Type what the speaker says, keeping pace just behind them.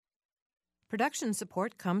Production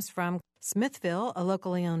support comes from Smithville, a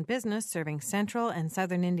locally owned business serving central and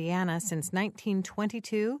southern Indiana since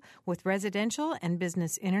 1922 with residential and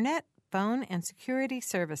business internet, phone, and security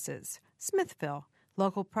services. Smithville,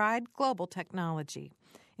 local pride, global technology.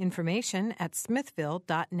 Information at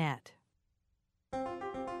smithville.net.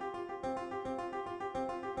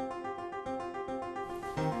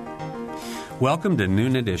 Welcome to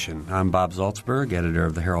Noon Edition. I'm Bob Zaltzberg, editor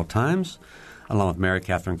of the Herald-Times, along with Mary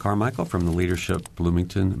Catherine Carmichael from the Leadership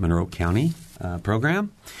Bloomington-Monroe County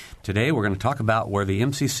program. Today we're going to talk about where the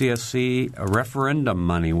MCCSC referendum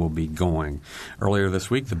money will be going. Earlier this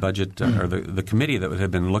week, the budget or the committee that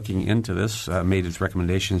had been looking into this made its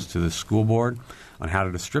recommendations to the school board on how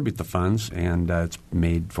to distribute the funds, and it's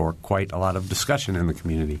made for quite a lot of discussion in the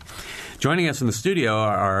community. Joining us in the studio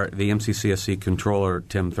are the MCCSC Controller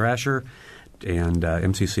Tim Thrasher and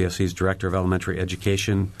MCCSC's Director of Elementary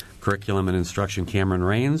Education, Curriculum and Instruction, Cameron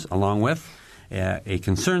Rains, along with a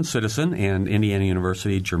concerned citizen and Indiana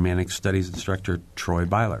University Germanic Studies instructor, Troy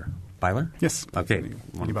Byler. Byler? Yes. Okay.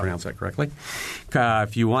 Want to pronounce that correctly?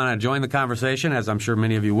 If you want to join the conversation, as I'm sure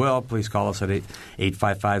many of you will, please call us at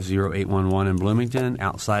 855-0811 in Bloomington.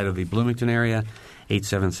 Outside of the Bloomington area,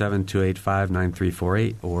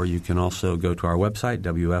 877-285-9348, or you can also go to our website,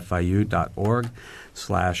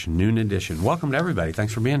 wfiu.org/Noon Edition. Welcome to everybody.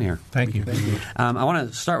 Thanks for being here. Thank you. I want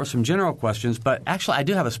to start with some general questions, but actually I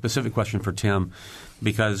do have a specific question for Tim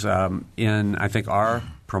because in, I think, our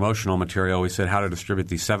promotional material, we said how to distribute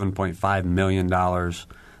the $7.5 million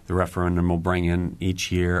the referendum will bring in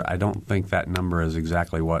each year. I don't think that number is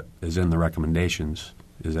exactly what is in the recommendations.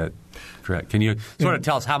 Is that correct? Can you sort of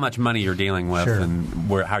tell us how much money you're dealing with and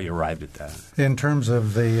how you arrived at that? In terms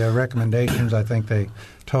of the recommendations, I think they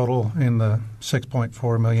total in the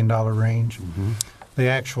 $6.4 million range. Mm-hmm. The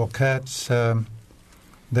actual cuts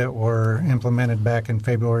that were implemented back in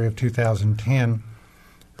February of 2010,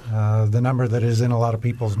 the number that is in a lot of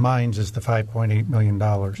people's minds is the $5.8 million.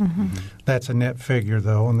 Mm-hmm. That's a net figure,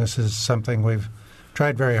 though, and this is something we've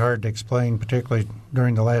tried very hard to explain, particularly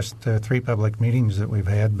during the last three public meetings that we've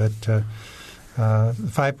had. But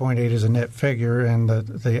 5.8 is a net figure, and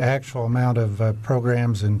the actual amount of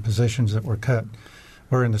programs and positions that were cut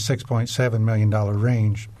were in the $6.7 million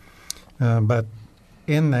range. But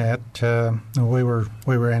in that, we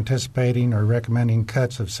were anticipating or recommending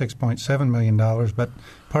cuts of $6.7 million, but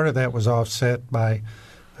part of that was offset by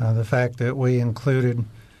the fact that we included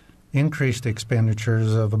increased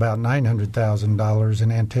expenditures of about $900,000 in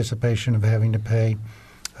anticipation of having to pay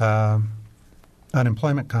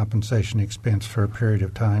unemployment compensation expense for a period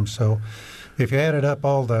of time. So if you added up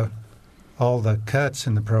all the cuts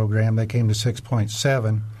in the program, they came to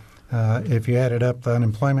 6.7. If you added up the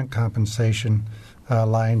unemployment compensation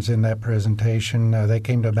lines in that presentation, they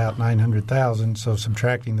came to about $900,000. So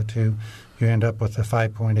subtracting the two, you end up with a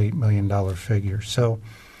 $5.8 million figure. So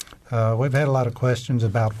we've had a lot of questions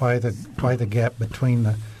about why the gap between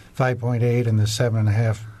the 5.8 and the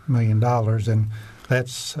 $7.5 million, and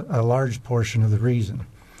that's a large portion of the reason.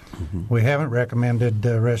 Mm-hmm. We haven't recommended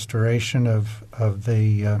restoration of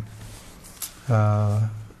the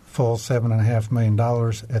full $7.5 million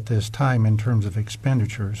at this time in terms of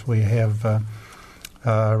expenditures. We have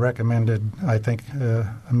recommended, I think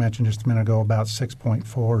I mentioned just a minute ago, about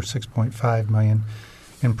 $6.4 or $6.5 million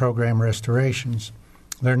in program restorations.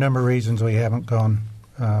 There are a number of reasons we haven't gone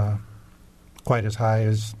quite as high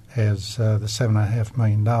as the $7.5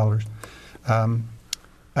 million.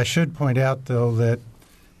 I should point out, though, that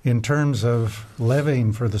in terms of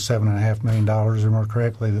levying for the $7.5 million, or more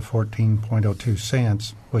correctly, the 14.02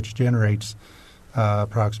 cents, which generates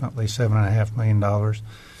approximately $7.5 million,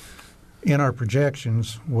 in our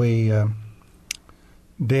projections, we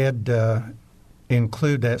did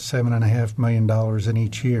include that $7.5 million in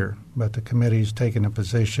each year, but the committee's taken a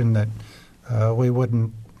position that we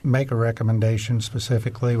wouldn't make a recommendation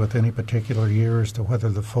specifically with any particular year as to whether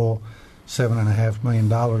the full $7.5 million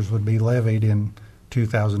would be levied in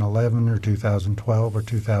 2011 or 2012 or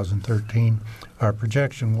 2013. Our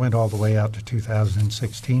projection went all the way out to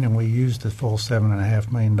 2016, and we used the full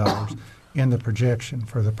 $7.5 million in the projection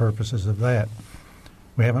for the purposes of that.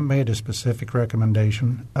 We haven't made a specific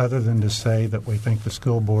recommendation other than to say that we think the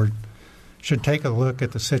school board should take a look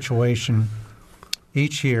at the situation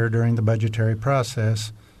each year during the budgetary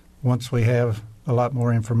process once we have a lot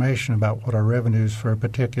more information about what our revenues for a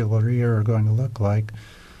particular year are going to look like,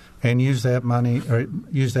 and use that money or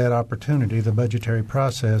use that opportunity, the budgetary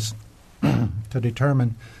process, to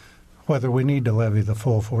determine whether we need to levy the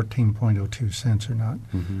full 14.02 cents or not.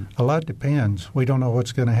 Mm-hmm. A lot depends. We don't know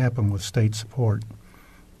what's going to happen with state support.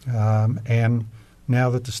 And now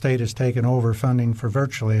that the state has taken over funding for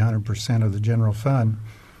virtually 100% of the general fund,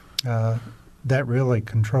 that really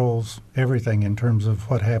controls everything in terms of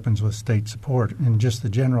what happens with state support. In just the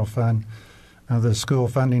general fund, the school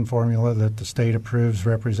funding formula that the state approves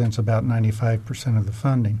represents about 95% of the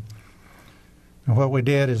funding. And what we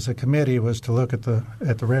did as a committee was to look at the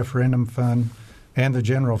referendum fund and the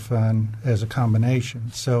general fund as a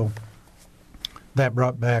combination. So that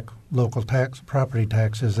brought back local property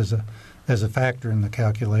taxes as a factor in the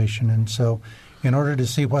calculation. And so in order to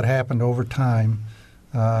see what happened over time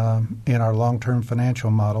in our long-term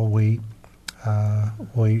financial model, we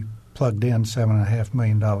plugged in $7.5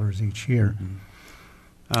 million each year.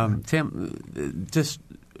 Tim, just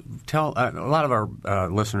tell a lot of our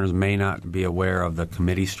listeners may not be aware of the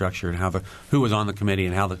committee structure and who was on the committee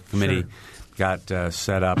and how the committee got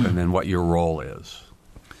set up, and then what your role is.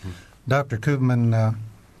 Dr. Koopman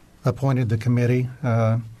appointed the committee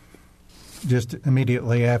just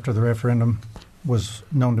immediately after the referendum was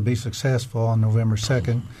known to be successful on November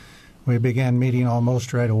 2nd. We began meeting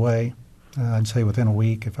almost right away, I'd say within a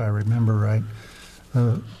week if I remember right.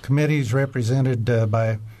 The committee is represented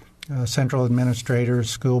by central administrators,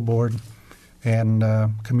 school board, and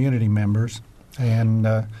community members. And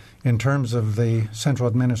in terms of the central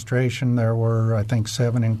administration, there were, I think,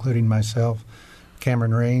 7, including myself.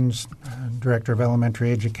 Cameron Raines, Director of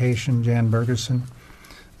Elementary Education, Jan Bergerson,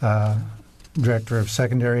 Director of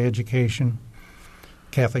Secondary Education,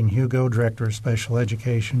 Kathleen Hugo, Director of Special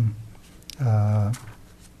Education,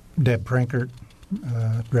 Deb Prinkert,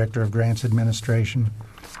 Director of Grants Administration,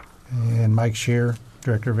 and Mike Shear,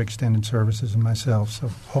 Director of Extended Services, and myself. So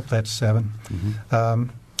hope that's 7. Mm-hmm.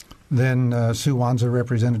 Then Sue Wanza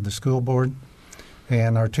represented the school board,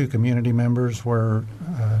 and our 2 community members were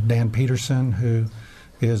Dan Peterson, who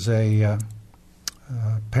is a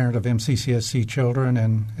parent of MCCSC children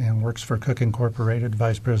and works for Cook Incorporated,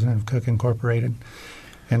 Vice President of Cook Incorporated,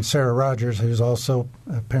 and Sarah Rogers, who's also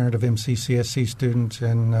a parent of MCCSC students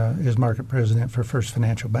and is market president for First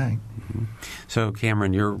Financial Bank. Mm-hmm. So,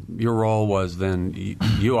 Cameron, your role was then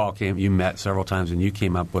you met several times, and you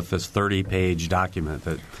came up with this 30-page document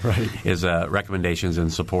that is recommendations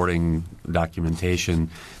and supporting documentation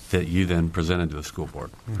that you then presented to the school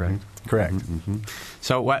board. Correct? Correct. Mm-hmm.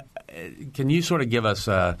 So, can you sort of give us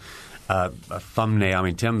a thumbnail? I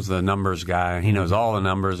mean, Tim's the numbers guy. He knows all the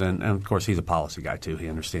numbers, and of course, he's a policy guy, too. He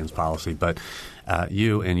understands policy. But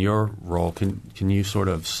you, in your role, can you sort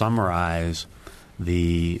of summarize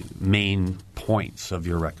the main points of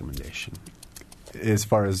your recommendation? As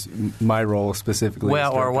far as my role specifically?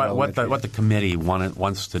 Well, or what the committee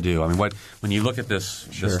wants to do. I mean, when you look at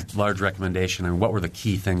this large recommendation, I mean, what were the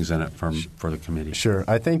key things in it for the committee? Sure.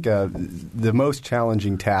 I think the most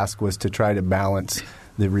challenging task was to try to balance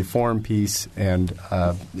the reform piece and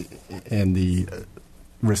the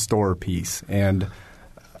restore piece. And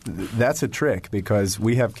that's a trick because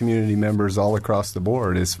we have community members all across the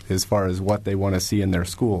board as far as what they want to see in their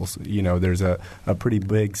schools. You know, there's a pretty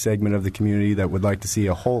big segment of the community that would like to see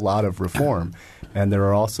a whole lot of reform. And there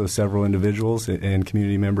are also several individuals and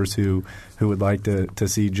community members who would like to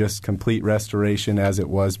see just complete restoration as it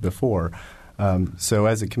was before. So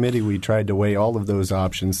as a committee, we tried to weigh all of those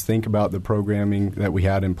options, think about the programming that we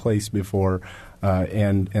had in place before,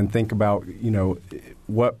 and think about, you know,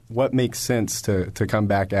 what makes sense to come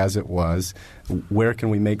back as it was. Where can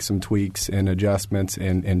we make some tweaks and adjustments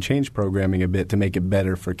and change programming a bit to make it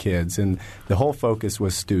better for kids? And the whole focus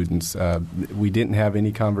was students. We didn't have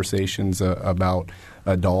any conversations about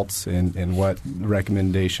adults and what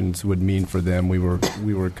recommendations would mean for them. We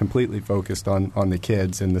were completely focused on the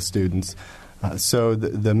kids and the students. So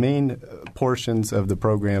the main portions of the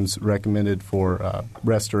programs recommended for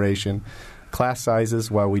restoration, class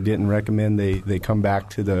sizes, while we didn't recommend they come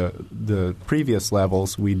back to the previous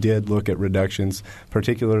levels, we did look at reductions,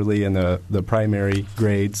 particularly in the primary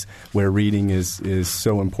grades where reading is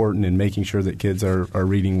so important in making sure that kids are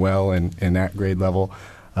reading well and at grade level.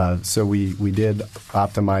 So we did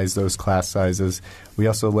optimize those class sizes. We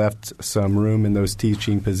also left some room in those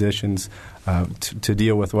teaching positions to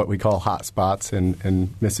deal with what we call hot spots, and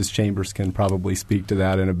Mrs. Chambers can probably speak to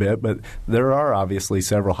that in a bit. But there are obviously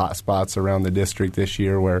several hot spots around the district this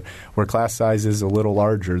year where class size is a little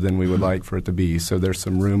larger than we would like for it to be. So there's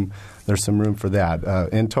some room for that.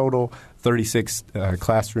 In total, 36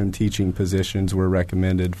 classroom teaching positions were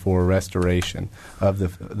recommended for restoration of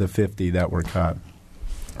the 50 that were cut.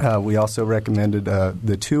 We also recommended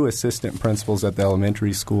the 2 assistant principals at the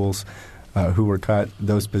elementary schools who were cut,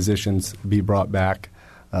 those positions be brought back.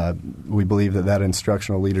 We believe that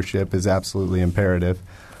instructional leadership is absolutely imperative.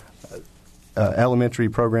 elementary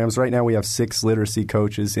programs. Right now we have 6 literacy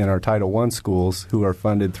coaches in our Title I schools who are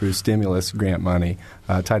funded through stimulus grant money,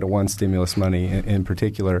 Title I stimulus money in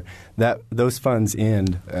particular. Those funds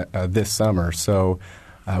end this summer, so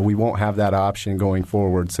we won't have that option going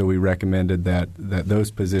forward. So we recommended that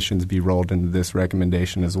those positions be rolled into this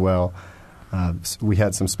recommendation as well. We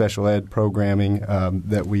had some special ed programming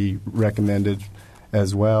that we recommended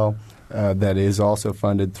as well. That is also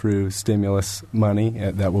funded through stimulus money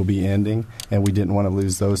that will be ending, and we didn't want to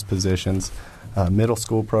lose those positions. Middle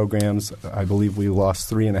school programs, I believe we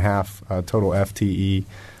lost 3.5 total FTE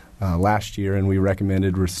last year, and we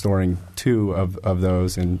recommended restoring 2 of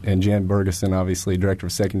those. And Jan Bergeson, obviously, Director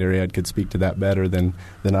of Secondary Ed, could speak to that better than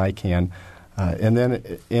I can. And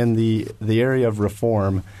then in the area of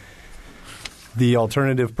reform, the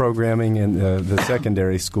alternative programming in the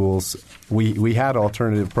secondary schools, we had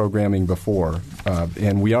alternative programming before,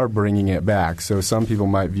 and we are bringing it back. So some people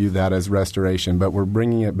might view that as restoration, but we're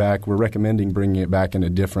bringing it back. We're recommending bringing it back in a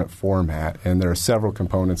different format, and there are several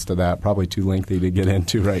components to that, probably too lengthy to get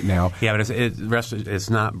into right now. Yeah, but it's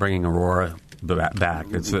not bringing Aurora back.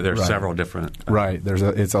 There's right. Several different right.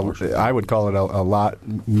 I would call it a lot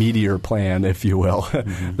meatier plan, if you will.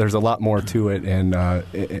 Mm-hmm. There's a lot more to it, and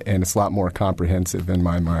it's a lot more comprehensive in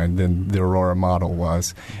my mind than the Aurora model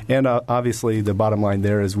was. And obviously, the bottom line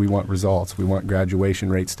there is we want results. We want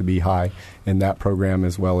graduation rates to be high in that program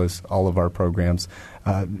as well as all of our programs.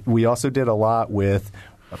 We also did a lot with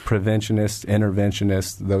preventionists,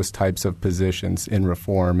 interventionists, those types of positions in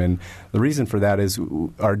reform. And the reason for that is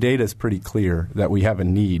our data is pretty clear that we have a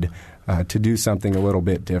need to do something a little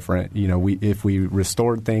bit different. If we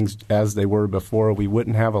restored things as they were before, we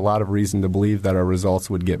wouldn't have a lot of reason to believe that our results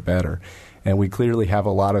would get better. And we clearly have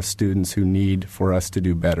a lot of students who need for us to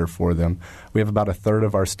do better for them. We have about 1/3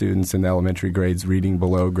 of our students in the elementary grades reading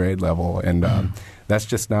below grade level, and that's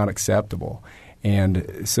just not acceptable.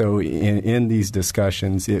 And so in these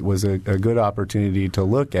discussions, it was a good opportunity to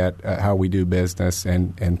look at how we do business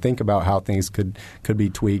and think about how things could be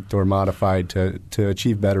tweaked or modified to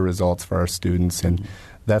achieve better results for our students. And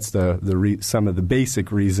that's some of the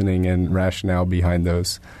basic reasoning and rationale behind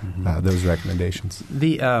those recommendations.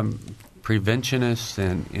 The preventionists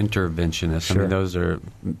and interventionists, sure. I mean, those are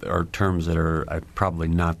terms that are probably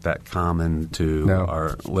not that common to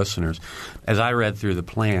our listeners. As I read through the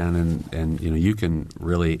plan, and you can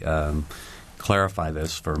really clarify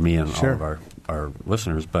this for me and sure. all of our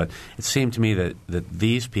listeners, but it seemed to me that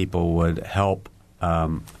these people would help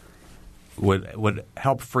would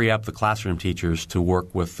help free up the classroom teachers to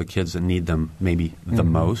work with the kids that need them maybe the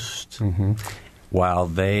most. Mm-hmm. While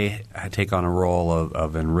they take on a role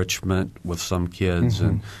of enrichment with some kids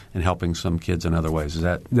and helping some kids in other ways. Is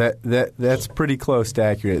that's pretty close to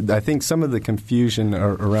accurate. I think some of the confusion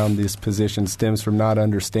around this position stems from not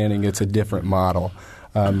understanding it's a different model.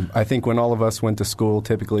 I think when all of us went to school,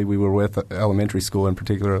 typically we were with elementary school in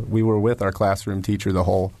particular, we were with our classroom teacher the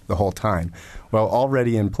whole time. Well,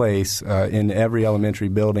 already in place in every elementary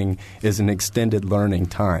building is an extended learning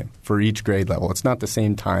time for each grade level. It's not the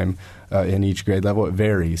same time in each grade level. It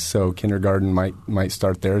varies. So kindergarten might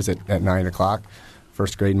start theirs at 9 o'clock.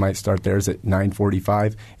 First grade might start theirs at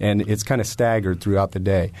 9:45, and it's kind of staggered throughout the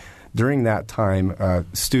day. During that time,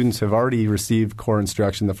 students have already received core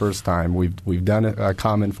instruction the first time. We've done a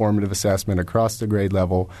common formative assessment across the grade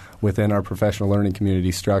level within our professional learning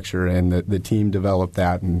community structure, and the team developed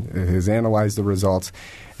that and has analyzed the results.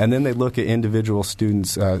 And then they look at individual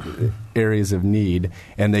students' areas of need,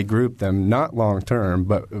 and they group them not long-term,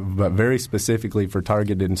 but very specifically for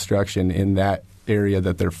targeted instruction in that area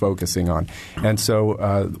that they're focusing on. And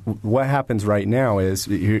so what happens right now is,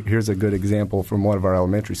 here's a good example from one of our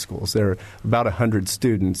elementary schools. There are about 100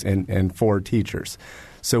 students and 4 teachers.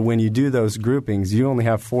 So when you do those groupings, you only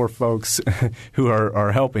have 4 folks who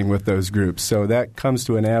are helping with those groups. So that comes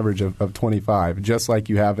to an average of 25, just like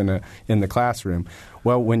you have in the classroom.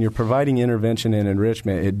 Well, when you're providing intervention and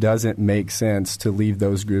enrichment, it doesn't make sense to leave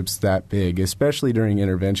those groups that big, especially during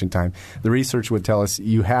intervention time. The research would tell us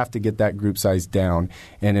you have to get that group size down.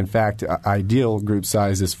 And in fact, ideal group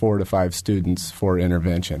size is 4 to 5 students for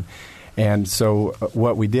intervention. And so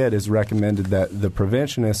what we did is recommended that the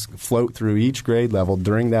preventionists float through each grade level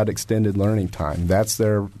during that extended learning time. That's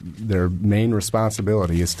their main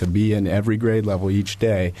responsibility, is to be in every grade level each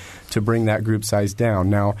day to bring that group size down.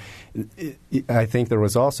 Now, I think there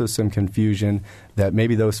was also some confusion that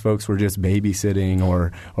maybe those folks were just babysitting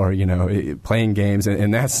or playing games,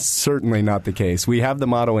 and that's certainly not the case. We have the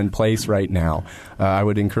model in place right now. I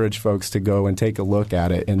would encourage folks to go and take a look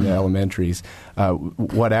at it in the elementaries.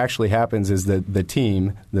 What actually happens is that the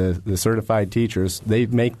team, the certified teachers, they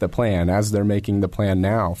make the plan as they're making the plan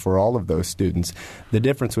now for all of those students. The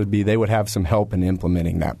difference would be they would have some help in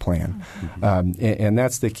implementing that plan. And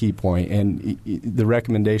that's the key point. And the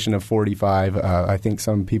recommendation of 45, I think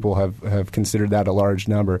some people have considered that a large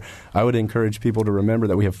number. I would encourage people to remember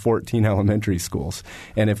that we have 14 elementary schools.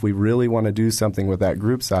 And if we really want to do something with that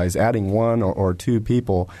group size, adding one or two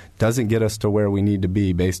people doesn't get us to where we need to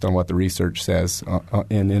be based on what the research says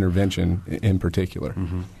in intervention in particular.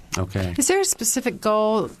 Okay. Is there a specific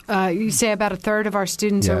goal? You say about a third of our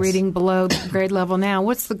students Yes. are reading below grade level now.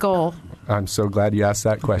 What's the goal? I'm so glad you asked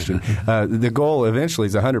that question. The goal eventually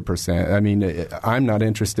is 100%. I mean, I'm not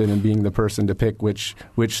interested in being the person to pick which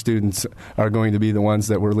students are going to be the ones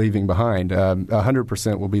that we're leaving behind.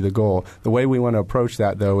 100% will be the goal. The way we want to approach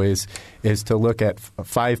that, though, is to look at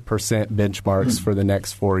 5% benchmarks for the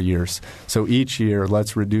next 4 years. So each year,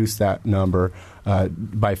 let's reduce that number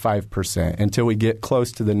by 5% until we get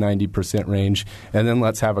close to the 90% range, and then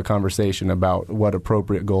let's have a conversation about what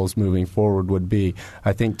appropriate goals moving forward would be.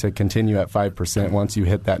 I think to continue at 5% once you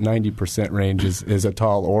hit that 90% range is a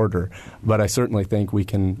tall order, but I certainly think we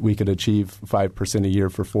could achieve 5% a year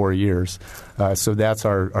for 4 years. So that's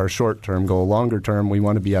our short-term goal. Longer term, we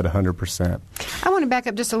want to be at 100%. I want to back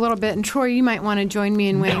up just a little bit, and Troy, you might want to join me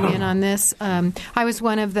in weighing in on this. I was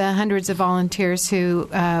one of the hundreds of volunteers who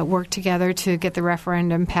worked together to get the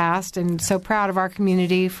referendum passed, and so proud of our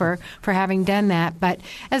community for having done that. But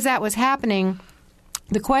as that was happening,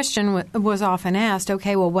 the question was often asked,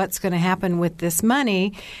 okay, well, what's going to happen with this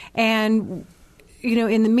money? And, you know,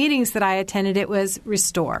 in the meetings that I attended, it was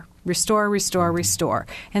restore. And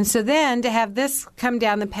so then to have this come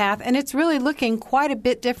down the path, and it's really looking quite a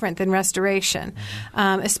bit different than restoration.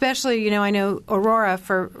 Especially, you know, I know Aurora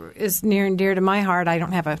is near and dear to my heart. I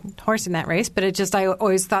don't have a horse in that race, but I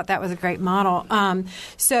always thought that was a great model.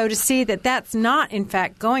 So to see that that's not, in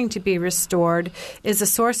fact, going to be restored is a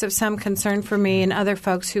source of some concern for me and other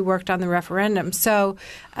folks who worked on the referendum. So,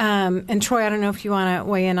 and Troy, I don't know if you want to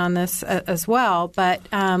weigh in on this as well, but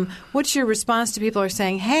what's your response to people who are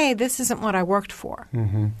saying, hey, this isn't what I worked for?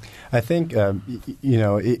 I think,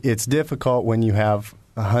 it's difficult when you have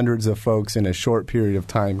hundreds of folks in a short period of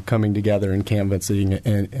time coming together and canvassing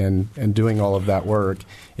and doing all of that work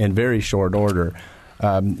in very short order.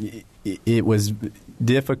 It was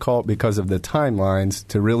difficult because of the timelines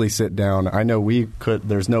to really sit down. I know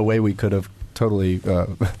there's no way we could have totally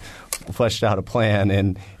fleshed out a plan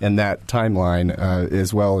in that timeline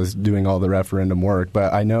as well as doing all the referendum work.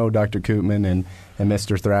 But I know Dr. Koopman and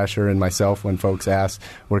Mr. Thrasher and myself, when folks ask,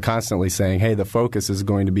 we're constantly saying, hey, the focus is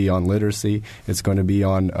going to be on literacy. It's going to be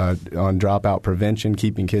on dropout prevention,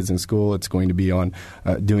 keeping kids in school. It's going to be on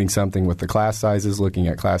doing something with the class sizes, looking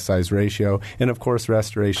at class size ratio. And, of course,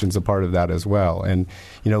 restoration is a part of that as well. And,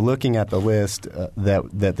 looking at the list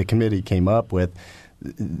that the committee came up with,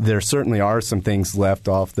 there certainly are some things left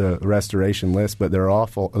off the restoration list, but there are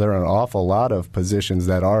an awful lot of positions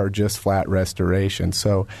that are just flat restoration.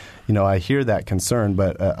 So, I hear that concern,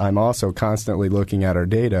 but I'm also constantly looking at our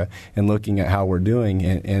data and looking at how we're doing,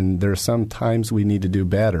 and there are some times we need to do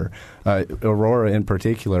better. Aurora in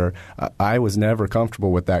particular, I was never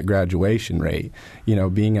comfortable with that graduation rate,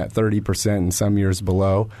 being at 30% and some years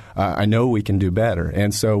below. I know we can do better.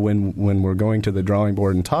 And so when we're going to the drawing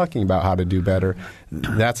board and talking about how to do better,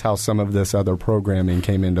 that's how some of this other programming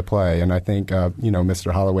came into play. And I think,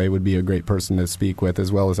 Mr. Holloway would be a great person to speak with, as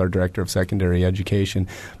well as our Director of Secondary Education.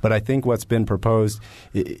 But I think what's been proposed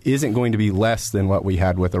isn't going to be less than what we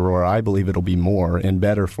had with Aurora. I believe it'll be more and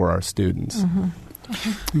better for our students.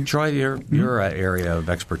 Troy, your area of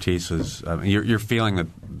expertise is you're feeling that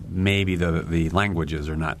maybe the languages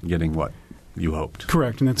are not getting what you hoped.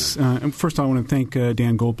 Correct. And that's first I want to thank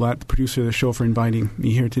Dan Goldblatt, the producer of the show, for inviting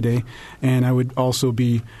me here today. And I would also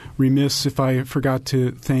be remiss if I forgot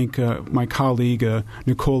to thank my colleague,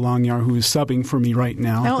 Nicole Longyaar, who is subbing for me right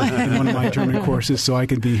now in one of my German courses, so I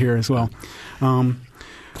could be here as well.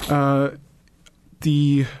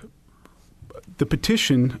 The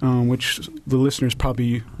petition, which the listeners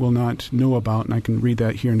probably will not know about, and I can read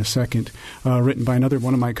that here in a second, written by another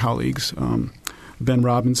one of my colleagues, Ben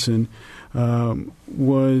Robinson,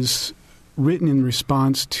 was written in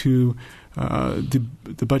response to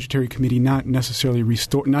the Budgetary Committee not necessarily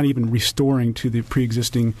not even restoring to the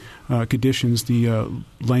pre-existing conditions the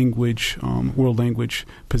world language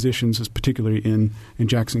positions, particularly in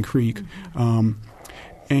Jackson Creek,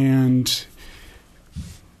 and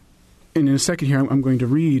in a second here, I'm going to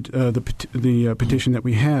read the petition that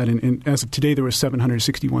we had, and as of today, there were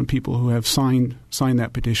 761 people who have signed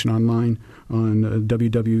that petition online on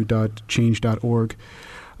www.change.org.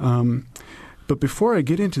 But before I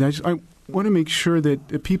get into that, I want to make sure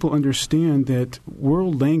that people understand that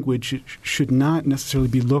world language should not necessarily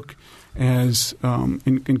be looked as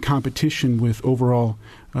in competition with overall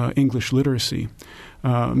English literacy.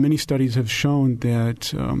 Many studies have shown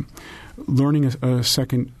that learning a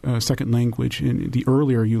second language, and the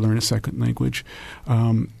earlier you learn a second language,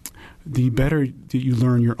 the better that you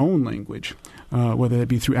learn your own language, whether that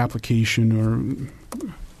be through application or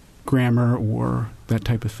grammar or that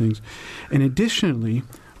type of things. And additionally,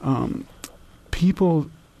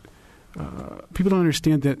 people don't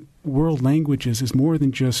understand that world languages is more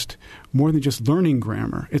than just learning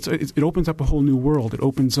grammar. It opens up a whole new world. It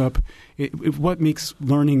opens up what makes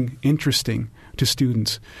learning interesting to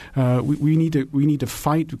students. We need to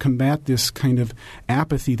fight to combat this kind of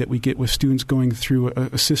apathy that we get with students going through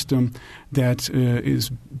a system that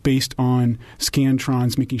is based on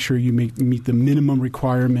Scantrons, making sure you meet the minimum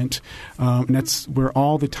requirement, and that's where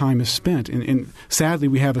all the time is spent. And sadly,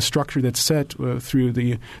 we have a structure that's set through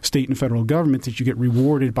the state and federal government that you get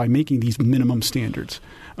rewarded by making these minimum standards.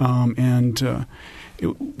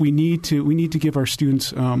 We need to give our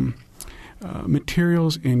students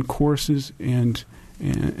materials and courses and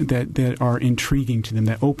that are intriguing to them,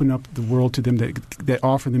 that open up the world to them, that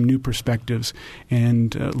offer them new perspectives.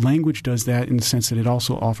 And language does that in the sense that it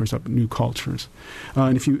also offers up new cultures.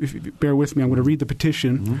 And if you bear with me, I'm going to read the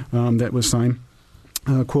petition that was signed.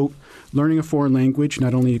 Quote, "Learning a foreign language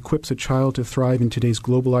not only equips a child to thrive in today's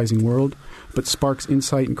globalizing world, but sparks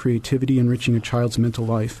insight and creativity, enriching a child's mental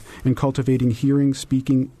life and cultivating hearing,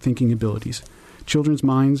 speaking, thinking abilities. Children's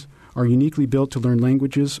minds are uniquely built to learn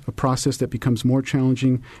languages, a process that becomes more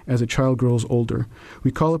challenging as a child grows older.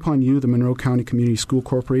 We call upon you, the Monroe County Community School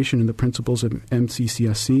Corporation, and the principals of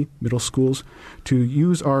MCCSC, middle schools, to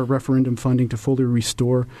use our referendum funding to fully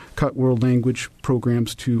restore cut world language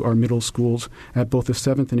programs to our middle schools at both the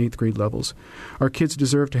 7th and 8th grade levels. Our kids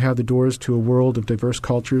deserve to have the doors to a world of diverse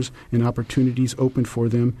cultures and opportunities open for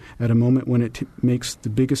them at a moment when it makes the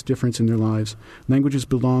biggest difference in their lives. Languages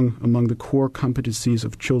belong among the core competencies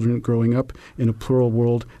of children growing up in a plural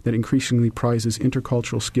world that increasingly prizes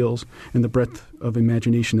intercultural skills and the breadth of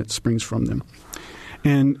imagination that springs from them."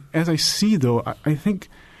 And as I see, though, I think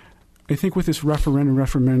with this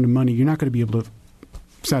referendum money, you're not going to be able to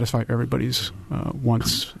satisfy everybody's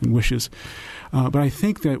wants and wishes. But I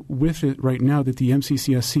think that with it right now, that the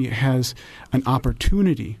MCCSC has an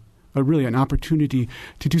opportunity, an opportunity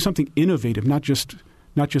to do something innovative, not just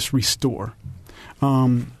restore.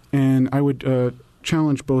 And I would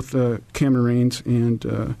challenge both Cameron Rains and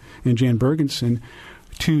Jan Bergensen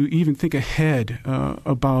to even think ahead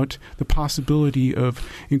about the possibility of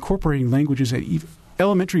incorporating languages at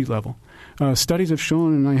elementary level. Studies have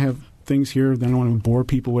shown, and I have things here that I don't want to bore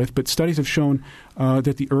people with, but studies have shown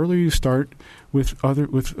that the earlier you start with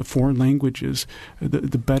foreign languages,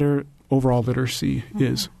 the better overall literacy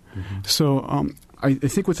is. Mm-hmm. So I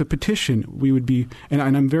think with a petition we would be, and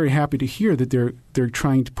I'm very happy to hear that they're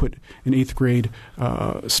trying to put an 8th grade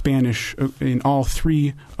Spanish in all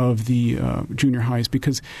 3 of the junior highs,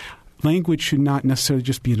 because language should not necessarily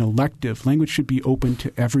just be an elective. Language should be open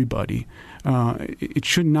to everybody. It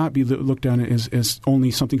should not be looked on as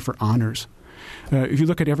only something for honors. If you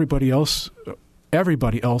look at everybody else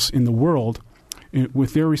in the world,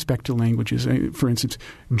 with their respect to languages, for instance,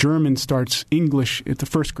 German starts English at the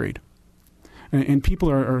 1st grade. And people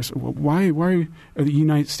are why are the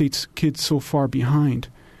United States kids so far behind?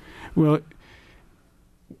 Well,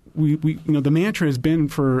 we the mantra has been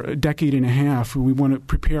for a decade and a half, we want to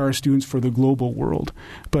prepare our students for the global world,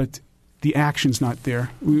 but the action's not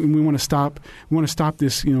there. We want to stop. We want to stop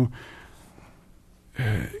this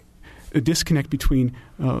a disconnect between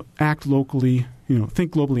act locally,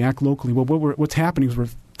 think globally, act locally. Well, what's happening is we're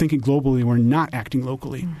thinking globally, we're not acting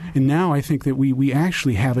locally, and now I think that we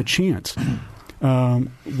actually have a chance.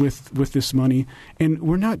 With this money, and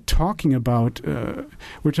we're not talking about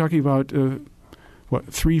we're talking about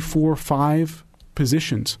 3, 4, 5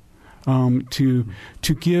 positions to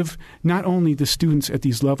give not only the students at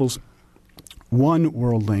these levels one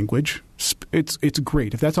world language. It's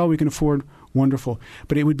great if that's all we can afford. Wonderful,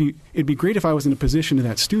 but it'd be great if I was in a position of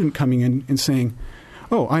that student coming in and saying,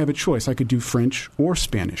 "Oh, I have a choice. I could do French or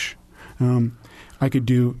Spanish. I could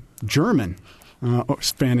do German." Or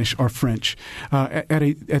Spanish or French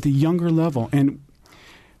at the younger level. And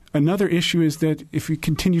another issue is that if we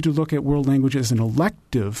continue to look at world language as an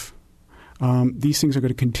elective, these things are going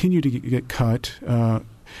to continue to get cut.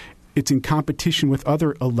 It's in competition with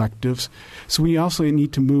other electives. So we also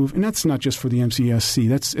need to move, and that's not just for the MCSC,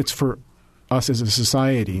 it's for us as a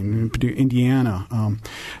society, in particular Indiana,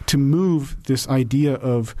 to move this idea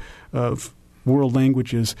of world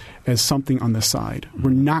languages as something on the side.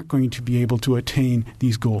 We're not going to be able to attain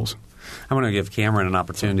these goals. I'm going to give Cameron an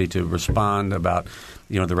opportunity to respond about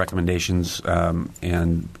the recommendations, and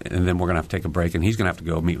then we're going to have to take a break, and he's going to have to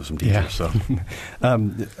go meet with some teachers. Yeah. So,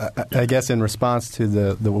 I guess in response to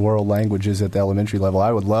the world languages at the elementary level,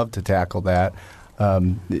 I would love to tackle that.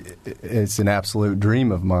 It's an absolute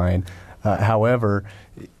dream of mine. However,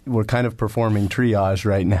 we're kind of performing triage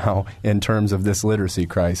right now in terms of this literacy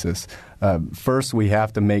crisis. First, we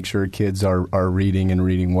have to make sure kids are reading and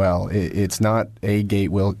reading well. It's not a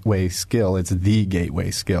gateway skill. It's the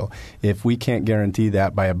gateway skill. If we can't guarantee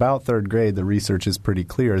that by about third grade, the research is pretty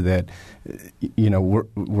clear that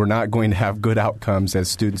we're not going to have good outcomes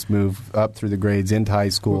as students move up through the grades into high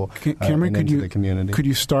school Cameron, and into the community. Could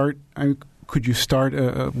you start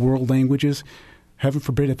world languages? Heaven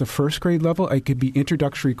forbid, at the first grade level, it could be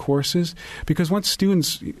introductory courses. Because if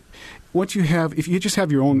you just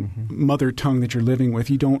have your own mother tongue that you're living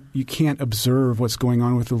with, you can't observe what's going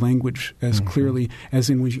on with the language as clearly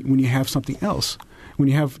as in when you have something else. When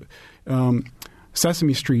you have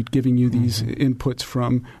Sesame Street giving you these inputs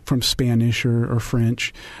from Spanish or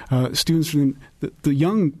French, the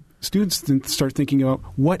young students then start thinking about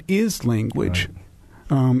what is language. Right.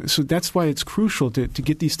 So that's why it's crucial to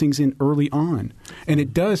get these things in early on, and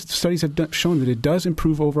it does. Studies have shown that it does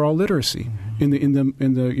improve overall literacy in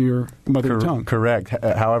your mother tongue. Correct.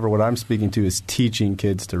 However, what I'm speaking to is teaching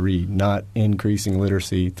kids to read, not increasing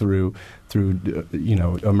literacy through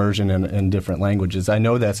immersion in different languages. I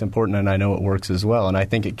know that's important, and I know it works as well, and I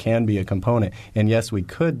think it can be a component. And yes, we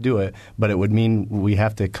could do it, but it would mean we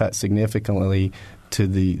have to cut significantly to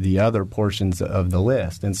the other portions of the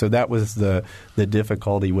list. And so that was the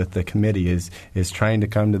difficulty with the committee is trying to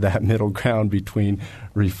come to that middle ground between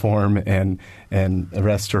reform and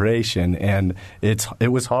restoration. And it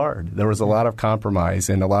was hard. There was a lot of compromise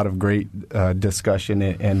and a lot of great discussion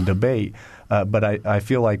and debate. But I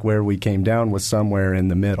feel like where we came down was somewhere in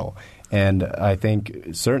the middle. And I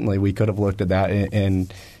think certainly we could have looked at that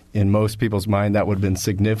and in most people's mind, that would have been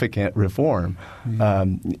significant reform.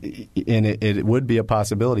 And it would be a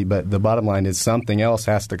possibility, but the bottom line is something else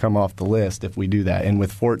has to come off the list if we do that. And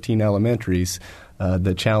with 14 elementaries,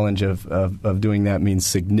 the challenge of doing that means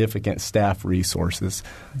significant staff resources,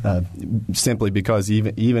 simply because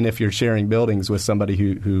even if you're sharing buildings with somebody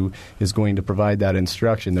who is going to provide that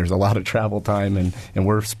instruction, there's a lot of travel time, and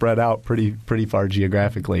we're spread out pretty far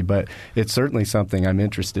geographically. But it's certainly something I'm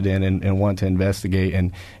interested in and want to investigate,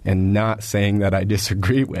 and not saying that I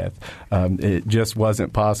disagree with. It just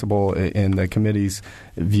wasn't possible in the committee's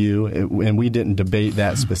view, and we didn't debate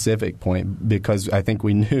that specific point because I think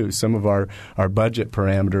we knew some of our budget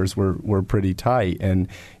parameters were pretty tight. And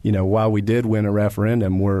while we did win a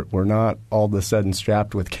referendum, we're not all of a sudden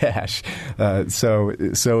strapped with cash. So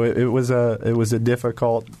it was a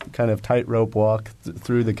difficult kind of tightrope walk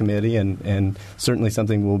through the committee, and certainly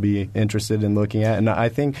something we'll be interested in looking at. And I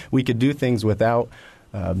think we could do things without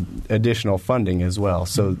additional funding as well.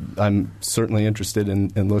 So I'm certainly interested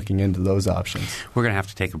in looking into those options. We're going to have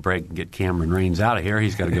to take a break and get Cameron Rains out of here.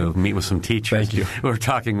 He's got to go meet with some teachers. Thank you. We're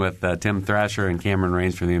talking with Tim Thrasher and Cameron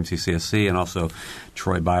Rains from the MCCSC, and also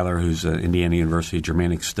Troy Byler, who's Indiana University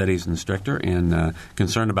Germanic Studies instructor and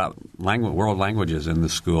concerned about world languages in the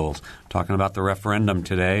schools. Talking about the referendum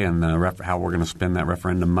today and how we're going to spend that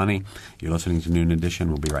referendum money. You're listening to Noon Edition.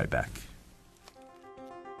 We'll be right back.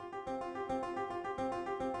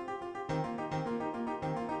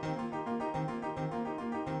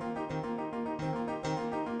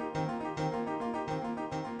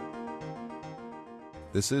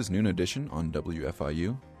 This is Noon Edition on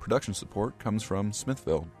WFIU. Production support comes from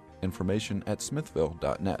Smithville. Information at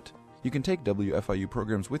smithville.net. You can take WFIU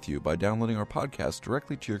programs with you by downloading our podcast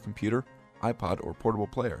directly to your computer, iPod, or portable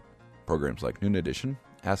player. Programs like Noon Edition,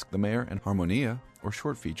 Ask the Mayor, and Harmonia, or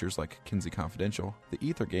short features like Kinsey Confidential, the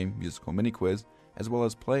Ether Game musical mini-quiz, as well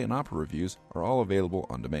as play and opera reviews are all available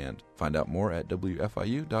on demand. Find out more at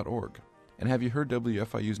WFIU.org. And have you heard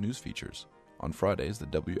WFIU's news features? On Fridays, the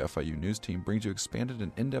WFIU News Team brings you expanded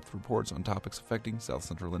and in-depth reports on topics affecting South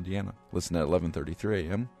Central Indiana. Listen at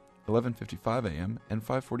 11:33 a.m., 11:55 a.m., and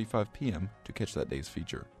 5:45 p.m. to catch that day's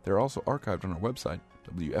feature. They're also archived on our website,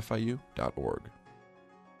 WFIU.org.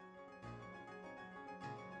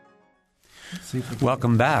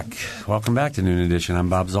 Welcome back. Welcome back to Noon Edition. I'm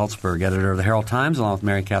Bob Zaltsberg, editor of the Herald Times, along with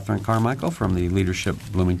Mary Catherine Carmichael from the Leadership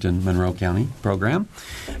Bloomington Monroe County program.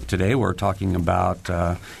 Today we're talking about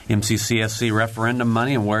MCCSC referendum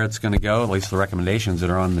money and where it's going to go, at least the recommendations that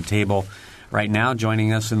are on the table right now.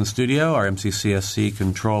 Joining us in the studio, our MCCSC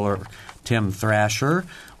controller, Tim Thrasher.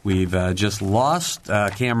 We've just lost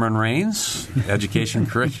Cameron Rains, Education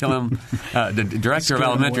Curriculum, the Director of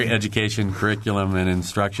Elementary Education Curriculum and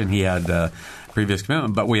Instruction. He had previous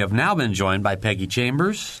commitment, but we have now been joined by Peggy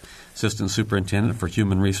Chambers, Assistant Superintendent for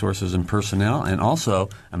Human Resources and Personnel, and also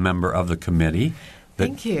a member of the committee that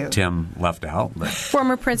Thank you. Tim left out. But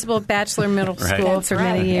Former principal of Batchelor Middle Right. School That's for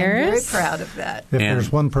right. many years. I'm very proud of that. If And- there's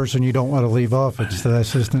one person you don't want to leave off, it's the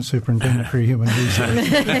Assistant Superintendent for Human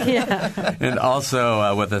Resources. And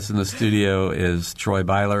also with us in the studio is Troy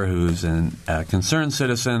Byler, who's a concerned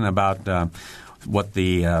citizen about what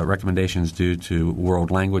the recommendations do to world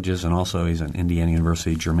languages, and also he's an Indiana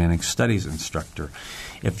University Germanic Studies instructor.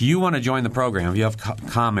 If you want to join the program, if you have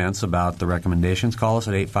comments about the recommendations, call us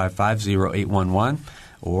at 855-0811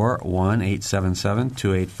 or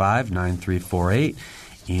 1-877-285-9348.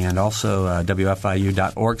 And also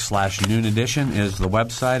WFIU.org/Noon Edition is the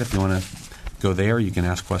website. If you want to go there, you can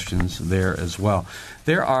ask questions there as well.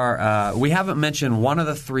 There are we haven't mentioned one of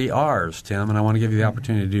the 3 R's, Tim, and I want to give you the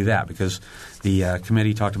opportunity to do that because the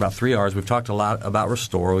committee talked about 3 R's. We've talked a lot about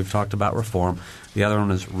restore. We've talked about reform. The other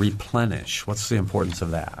one is replenish. What's the importance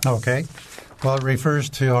of that? Okay. Well, it refers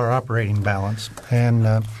to our operating balance.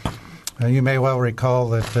 And you may well recall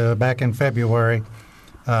that back in February,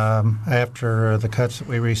 after the cuts that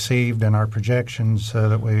we received and our projections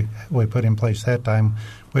that we put in place that time,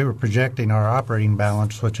 we were projecting our operating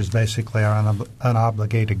balance, which is basically our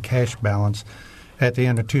unobligated cash balance, at the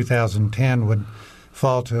end of 2010 would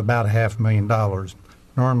fall to about $500,000.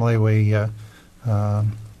 Normally, we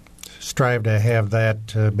strive to have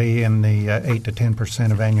that be in the 8 to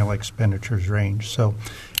 10% of annual expenditures range. So,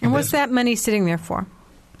 And what's that money sitting there for?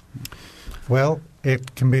 well,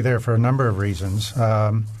 it can be there for a number of reasons.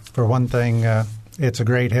 For one thing, it's a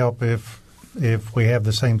great help if we have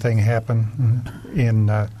the same thing happen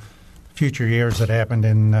in future years that happened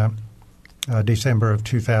in December of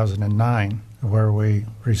 2009, where we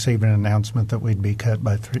received an announcement that we'd be cut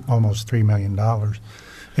by almost $3 million.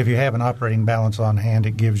 If you have an operating balance on hand,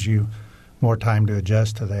 it gives you more time to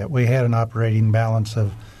adjust to that. We had an operating balance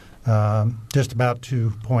of just about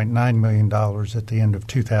 $2.9 million at the end of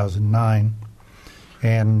 2009.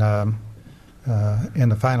 And in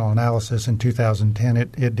the final analysis in 2010,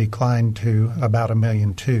 it declined to about $1.2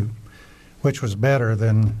 million, which was better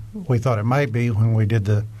than we thought it might be when we did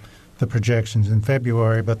the projections in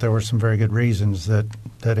February, but there were some very good reasons that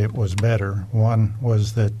it was better. One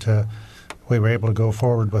was that we were able to go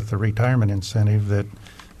forward with the retirement incentive that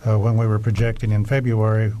when we were projecting in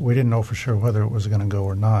February, we didn't know for sure whether it was going to go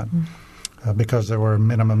or not because there were a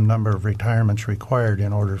minimum number of retirements required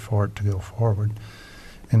in order for it to go forward.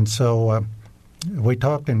 And so we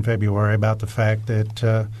talked in February about the fact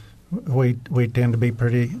that we tend to be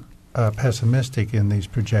pretty pessimistic in these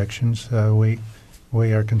projections. We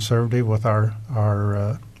are conservative with our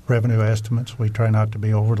revenue estimates. We try not to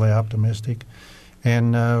be overly optimistic,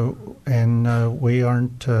 and we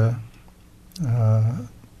aren't.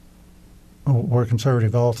 We're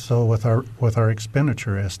conservative also with our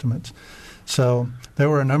expenditure estimates. So there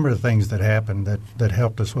were a number of things that happened that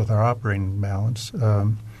helped us with our operating balance.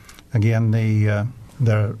 Again, the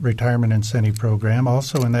retirement incentive program.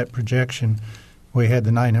 Also in that projection, we had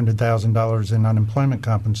the $900,000 in unemployment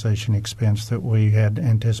compensation expense that we had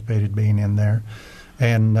anticipated being in there.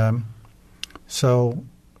 And so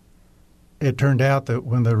it turned out that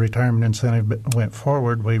when the retirement incentive went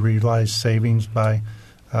forward, we realized savings by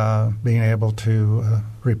being able to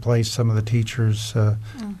replace some of the teachers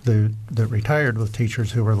that retired with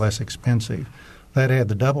teachers who were less expensive. That had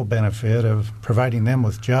the double benefit of providing them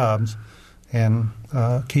with jobs and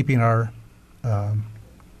keeping our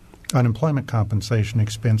unemployment compensation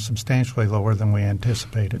expense substantially lower than we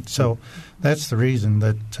anticipated. So that's the reason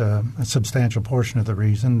that a substantial portion of the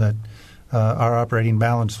reason that our operating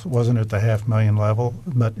balance wasn't at the $500,000 level,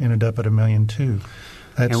 but ended up at $1.2 million.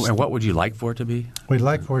 And what would you like for it to be? We'd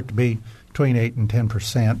like for it to be between 8 and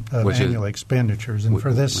 10% of annual expenditures, and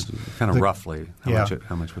for this, kind of roughly,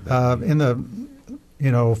 how much would that be? in the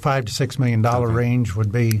 $5 to $6 million range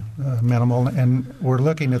would be minimal, and we're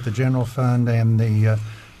looking at the general fund and the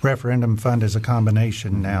referendum fund as a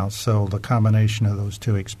combination now. So the combination of those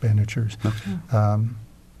two expenditures. Okay.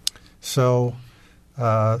 So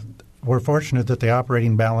we're fortunate that the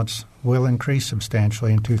operating balance will increase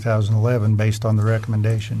substantially in 2011 based on the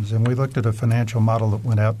recommendations. And we looked at a financial model that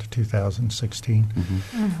went out to 2016.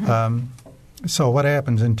 So what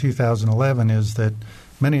happens in 2011 is that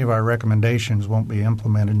many of our recommendations won't be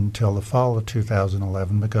implemented until the fall of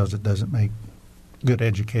 2011 because it doesn't make good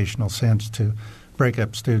educational sense to break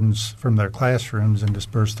up students from their classrooms and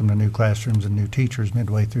disperse them to new classrooms and new teachers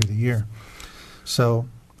midway through the year. So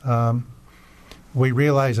we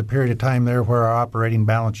realize a period of time there where our operating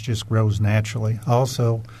balance just grows naturally.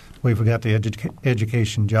 Also, we've got the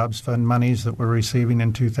Education Jobs Fund monies that we're receiving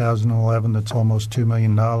in 2011. That's almost $2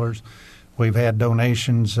 million. We've had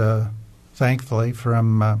donations, thankfully,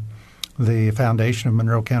 from the Foundation of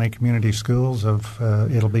Monroe County Community Schools of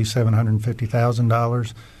it'll be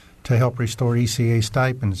 $750,000 to help restore ECA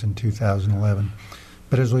stipends in 2011.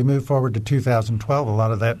 But as we move forward to 2012, a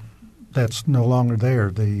lot of that's no longer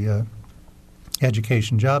there. The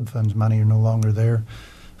Education Job Funds money are no longer there.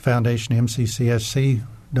 Foundation MCCSC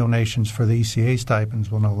donations for the ECA stipends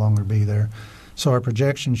will no longer be there. So our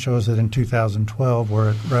projection shows that in 2012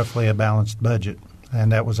 we're at roughly a balanced budget,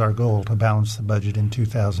 and that was our goal, to balance the budget in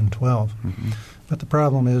 2012. Mm-hmm. But the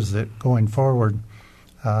problem is that going forward,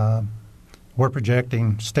 we're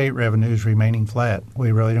projecting state revenues remaining flat.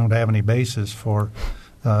 We really don't have any basis for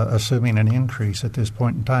assuming an increase at this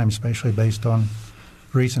point in time, especially based on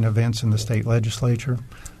recent events in the state legislature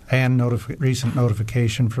and recent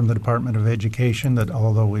notification from the Department of Education that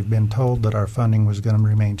although we've been told that our funding was going to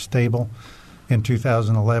remain stable in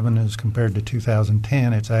 2011 as compared to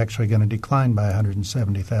 2010, it's actually going to decline by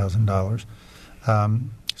 $170,000.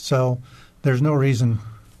 So there's no reason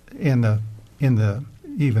in the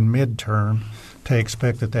even midterm to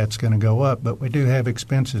expect that that's going to go up, but we do have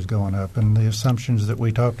expenses going up, and the assumptions that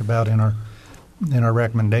we talked about in our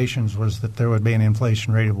recommendations was that there would be an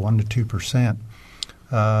inflation rate of 1% to 2%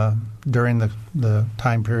 during the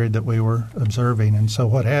time period that we were observing. And so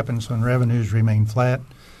what happens when revenues remain flat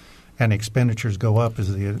and expenditures go up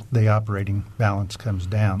is the operating balance comes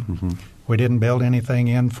down. Mm-hmm. We didn't build anything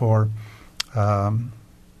in for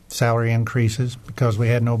salary increases because we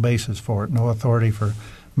had no basis for it, no authority for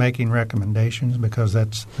making recommendations because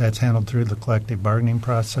that's handled through the collective bargaining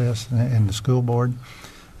process and the school board.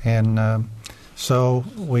 And so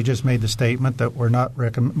we just made the statement that we're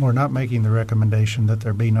not making the recommendation that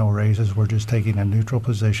there be no raises. We're just taking a neutral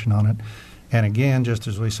position on it. And again, just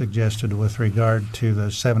as we suggested with regard to the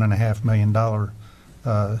 $7.5 million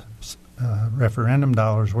referendum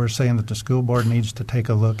dollars, we're saying that the school board needs to take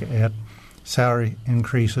a look at salary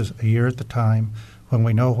increases a year at the time when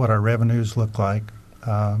we know what our revenues look like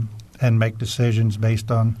and make decisions based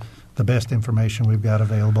on the best information we've got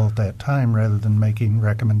available at that time rather than making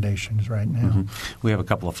recommendations right now. Mm-hmm. We have a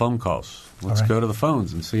couple of phone calls. Let's go to the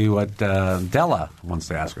phones and see what Della wants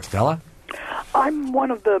to ask us. Della? I'm one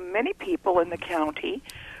of the many people in the county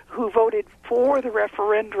who voted for the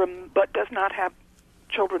referendum but does not have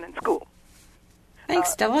children in school.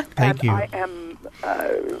 Thanks, Della. Thank you. I am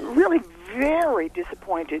really very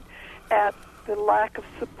disappointed at the lack of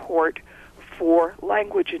support for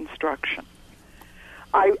language instruction.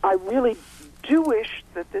 I really do wish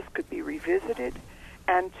that this could be revisited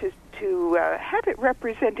and to have it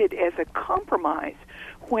represented as a compromise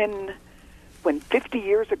when 50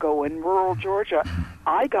 years ago in rural Georgia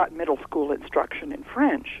I got middle school instruction in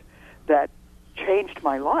French that changed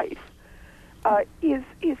my life is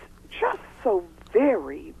just so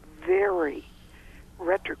very, very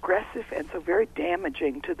retrogressive and so very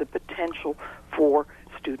damaging to the potential for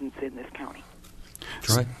students in this county.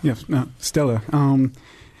 Troy? Yes, Stella.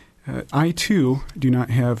 I, too, do not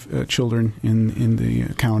have children in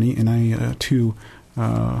the county, and I, too,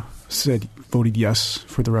 voted yes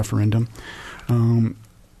for the referendum. And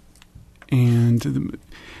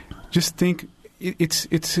just think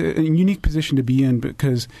it's a unique position to be in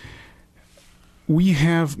because we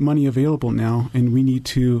have money available now, and we need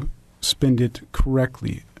to spend it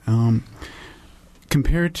correctly.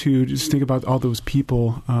 Compared to, just think about all those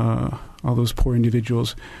people, all those poor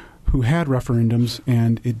individuals who had referendums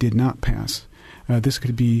and it did not pass. This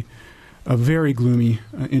could be a very gloomy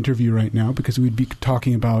interview right now because we'd be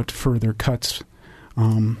talking about further cuts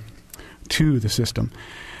to the system.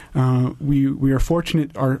 We are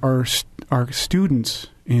fortunate, our students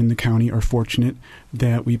in the county are fortunate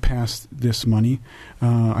that we passed this money.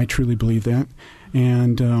 I truly believe that.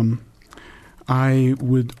 And I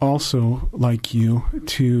would also, like you,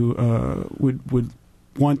 to would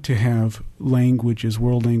want to have languages,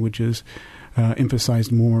 world languages,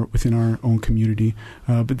 emphasized more within our own community.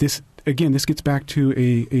 But this gets back to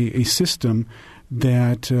a system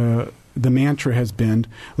that the mantra has been,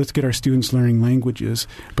 let's get our students learning languages,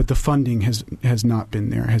 but the funding has not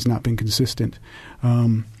been there, has not been consistent.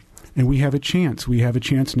 And we have a chance. We have a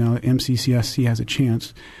chance now. MCCSC has a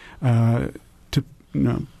chance to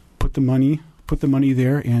put the money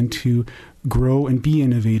there and to grow and be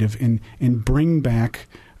innovative and bring back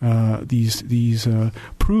these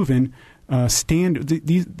proven standard.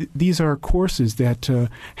 These are courses that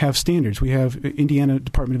have standards. We have Indiana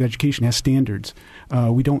Department of Education has standards.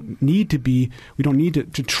 We don't need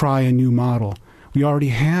to try a new model. We already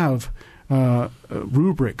have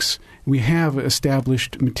rubrics. We have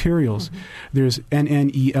established materials. Mm-hmm. There's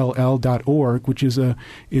nnell.org, which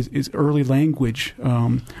is early language,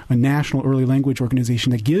 a national early language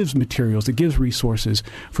organization that gives materials, that gives resources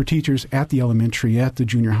for teachers at the elementary, at the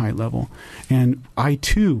junior high level. And I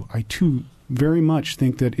too very much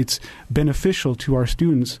think that it's beneficial to our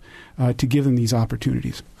students to give them these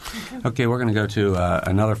opportunities. Okay, we're going to go to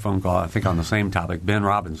another phone call, I think on the same topic. Ben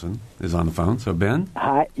Robinson is on the phone. So, Ben?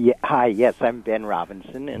 Hi, yes, I'm Ben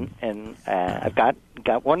Robinson, and I've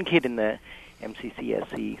got one kid in the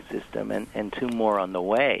MCCSE system and two more on the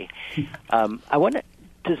way. I wanted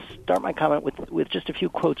to start my comment with just a few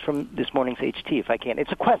quotes from this morning's HT, if I can.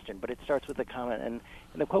 It's a question, but it starts with a comment. And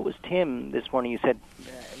the quote was Tim this morning. You said,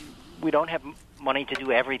 we don't have money to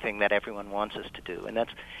do everything that everyone wants us to do, and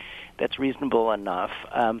that's reasonable enough.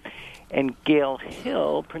 And Gail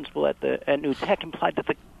Hill, principal at New Tech, implied that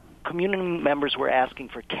the community members were asking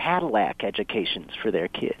for Cadillac educations for their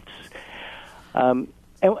kids. And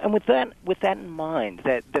with that in mind,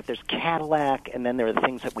 that there's Cadillac, and then there are the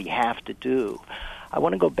things that we have to do, I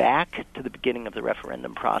want to go back to the beginning of the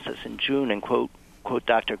referendum process in June and quote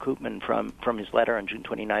Dr. Koopman from his letter on June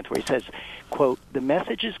 29th, where he says, quote, "The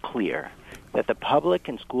message is clear that the public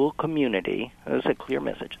and school community," that's a clear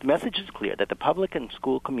message, "the message is clear that the public and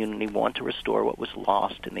school community want to restore what was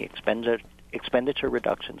lost in the expenditure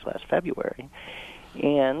reductions last February."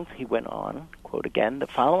 And he went on, quote again, "The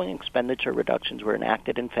following expenditure reductions were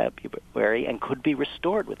enacted in February and could be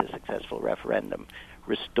restored with a successful referendum.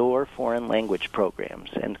 Restore foreign language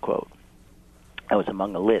programs," end quote. That was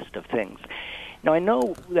among a list of things. Now, I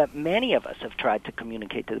know that many of us have tried to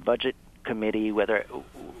communicate to the Budget Committee, whether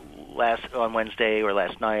on Wednesday or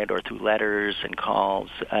last night or through letters and calls,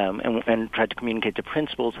 and tried to communicate to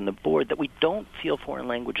principals and the board that we don't feel foreign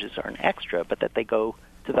languages are an extra, but that they go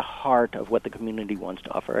to the heart of what the community wants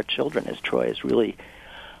to offer our children, as Troy has really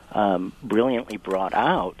brilliantly brought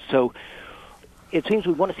out. So it seems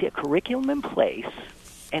we want to see a curriculum in place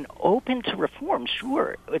and open to reform.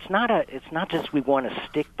 Sure, it's not just we want to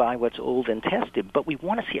stick by what's old and tested, but we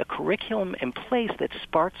want to see a curriculum in place that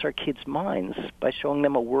sparks our kids' minds by showing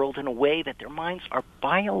them a world in a way that their minds are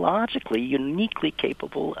biologically uniquely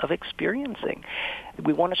capable of experiencing.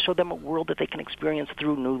 We want to show them a world that they can experience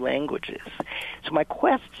through new languages. So my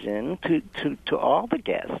question to all the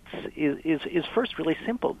guests is first really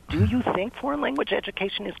simple. Do you think foreign language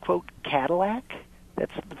education is, quote, Cadillac?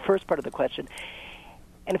 That's the first part of the question.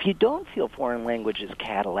 And if you don't feel foreign language is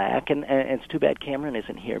Cadillac, and it's too bad Cameron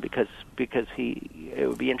isn't here because it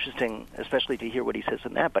would be interesting, especially to hear what he says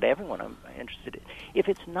on that. But everyone I'm interested in. If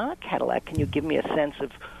it's not Cadillac, can you give me a sense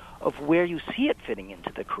of where you see it fitting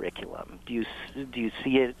into the curriculum? Do you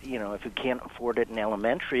see it? If we can't afford it in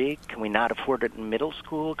elementary, can we not afford it in middle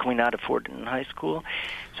school? Can we not afford it in high school?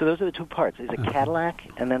 So those are the two parts. Is it Cadillac?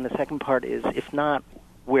 And then the second part is, if not,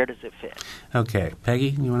 where does it fit? Okay, Peggy,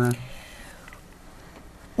 you want to?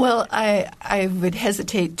 Well, I would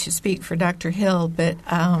hesitate to speak for Dr. Hill, but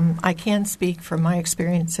I can speak from my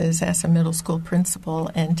experiences as a middle school principal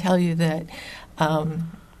and tell you that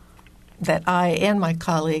that I and my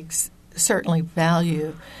colleagues certainly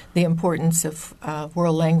value the importance of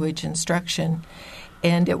world language instruction.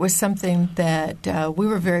 And it was something that we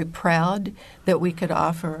were very proud that we could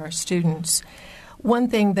offer our students. One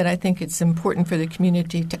thing that I think it's important for the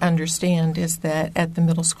community to understand is that at the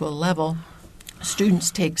middle school level, students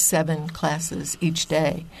take 7 classes each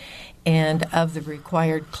day, and of the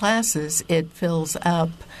required classes, it fills up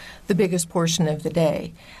the biggest portion of the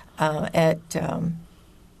day. At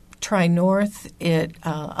Tri-North, it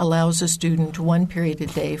allows a student 1 period a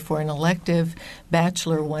day for an elective,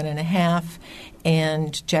 Bachelor 1.5,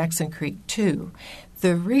 and Jackson Creek 2.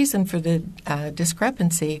 The reason for the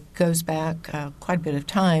discrepancy goes back quite a bit of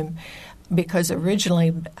time, because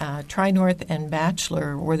originally Tri-North and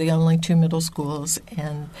Bachelor were the only 2 middle schools,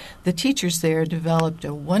 and the teachers there developed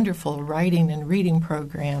a wonderful writing and reading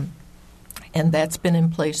program, and that's been in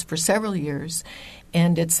place for several years,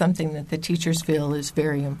 and it's something that the teachers feel is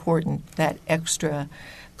very important, that extra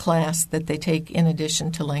class that they take in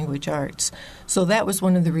addition to language arts. So that was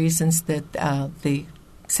one of the reasons that the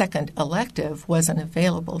second elective wasn't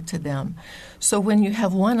available to them. So when you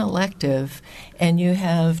have one elective and you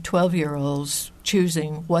have 12-year-olds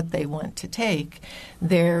choosing what they want to take,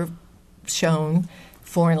 they're shown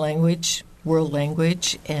foreign language, world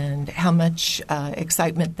language, and how much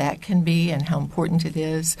excitement that can be and how important it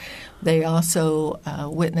is. They also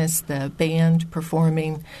witness the band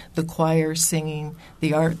performing, the choir singing,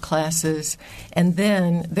 the art classes, and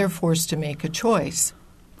then they're forced to make a choice.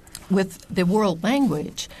 with the world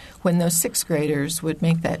language, when those sixth graders would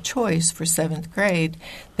make that choice for seventh grade,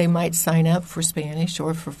 they might sign up for Spanish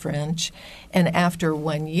or for French, and after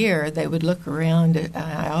 1 year, they would look around.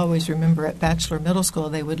 I always remember at Bachelor Middle School,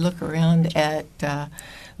 they would look around at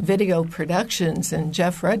video productions in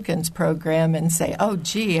Jeff Rudkin's program and say, oh,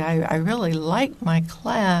 gee, I really like my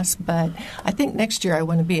class, but I think next year I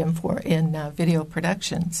want to be in video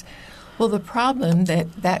productions. Well, the problem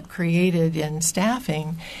that created in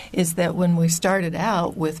staffing is that when we started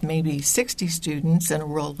out with maybe 60 students in a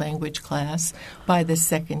world language class, by the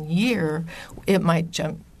second year, it might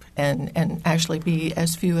jump and actually be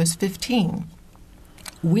as few as 15.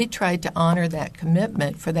 We tried to honor that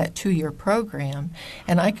commitment for that 2-year program,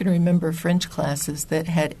 and I can remember French classes that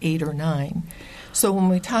had 8 or 9. So when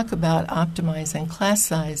we talk about optimizing class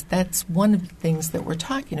size, that's one of the things that we're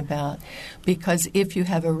talking about, because if you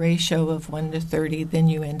have a ratio of 1 to 30, then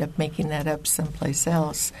you end up making that up someplace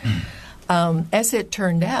else. As it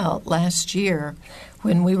turned out, last year,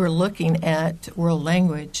 when we were looking at world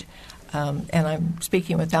language, and I'm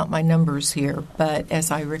speaking without my numbers here, but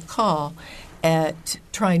as I recall, at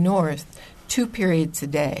Tri-North, 2 periods a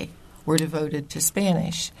day were devoted to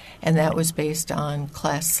Spanish, and that was based on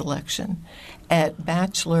class selection. At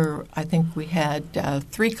Bachelor, I think we had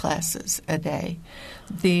 3 classes a day.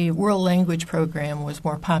 The world language program was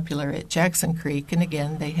more popular at Jackson Creek, and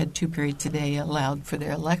again, they had 2 periods a day allowed for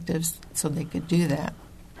their electives, so they could do that.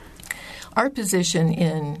 Our position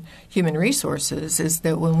in human resources is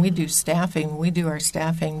that when we do staffing, we do our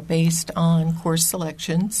staffing based on course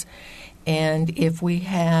selections, and if we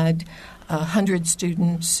had 100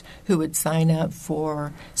 students who would sign up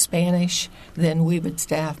for Spanish, then we would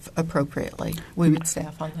staff appropriately. We would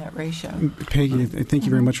staff on that ratio. Peggy, thank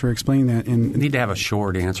you very much for explaining that. And we need to have a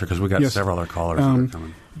short answer because we've got several other callers that are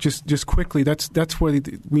coming. Just quickly, that's where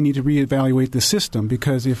we need to reevaluate the system,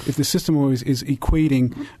 because if the system always is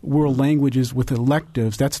equating world languages with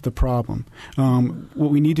electives, that's the problem.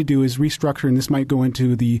 What we need to do is restructure, and this might go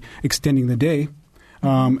into the extending the day,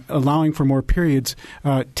 allowing for more periods,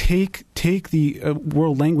 take the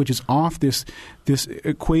world languages off this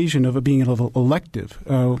equation of it being an elective.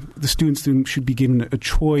 The students should be given a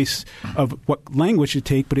choice of what language to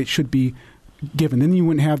take, but it should be given. Then you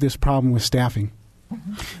wouldn't have this problem with staffing.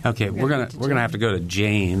 Okay, we're gonna have to go to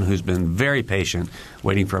Jane, who's been very patient,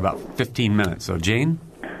 waiting for about 15 minutes. So, Jane.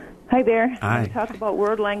 Hi there. Hi. I talk about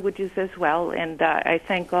world languages as well, and I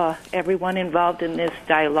thank everyone involved in this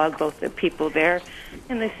dialogue, both the people there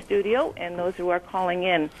in the studio and those who are calling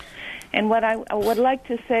in. And what I would like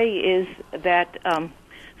to say is that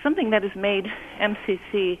something that has made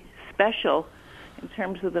MCC special in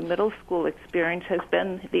terms of the middle school experience has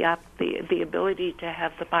been the ability to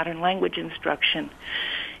have the modern language instruction.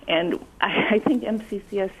 And I think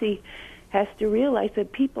MCCSC has to realize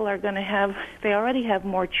that people are going to they already have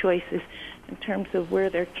more choices in terms of where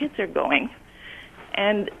their kids are going.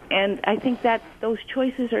 And I think that those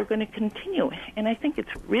choices are going to continue. And I think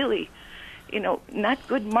it's really, not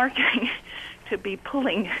good marketing to be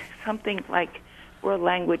pulling something like world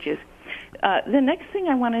languages. The next thing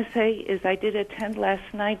I want to say is I did attend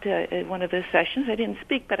last night at one of the sessions. I didn't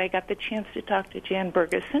speak, but I got the chance to talk to Jan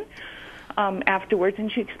Bergeson afterwards, and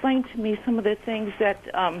she explained to me some of the things that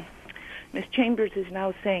Ms. Chambers is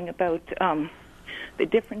now saying about the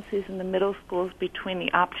differences in the middle schools between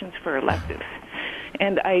the options for electives.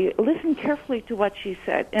 And I listened carefully to what she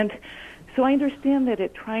said. And so I understand that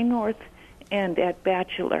at Tri-North and at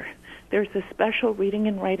Bachelor, there's a special reading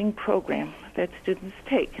and writing program that students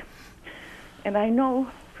take. And I know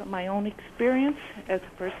from my own experience as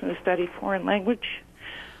a person who studied foreign language,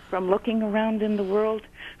 from looking around in the world,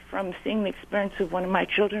 from seeing the experience of one of my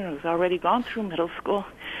children who's already gone through middle school,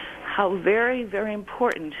 how very, very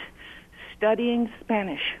important studying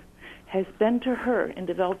Spanish has been to her in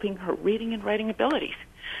developing her reading and writing abilities.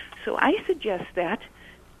 So I suggest that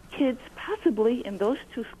kids possibly in those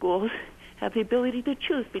 2 schools have the ability to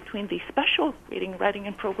choose between the special reading, writing,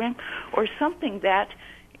 and program or something that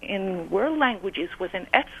in world languages with an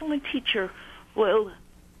excellent teacher will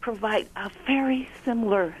provide a very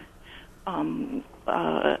similar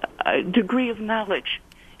degree of knowledge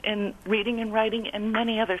in reading and writing and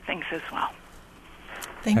many other things as well.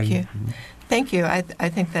 Thank you. Thank you. I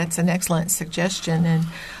think that's an excellent suggestion. And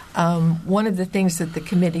one of the things that the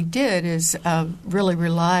committee did is really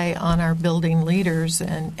rely on our building leaders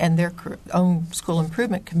and their own school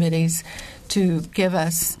improvement committees to give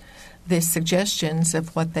us the suggestions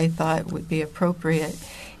of what they thought would be appropriate.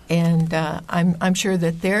 And I'm sure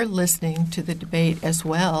that they're listening to the debate as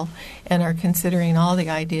well and are considering all the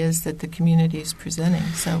ideas that the community is presenting.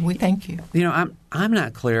 So we thank you. You know, I'm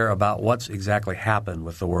not clear about what's exactly happened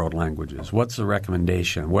with the world languages. What's the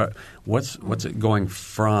recommendation? What's it going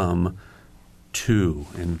from to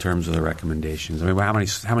in terms of the recommendations? I mean,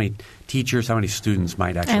 how many teachers, how many students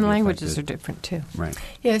might actually and be languages affected? are different too. Right.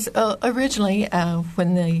 Yes. Originally,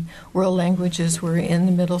 when the world languages were in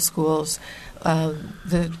the middle schools,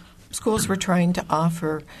 the schools were trying to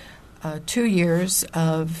offer 2 years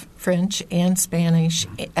of French and Spanish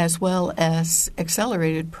as well as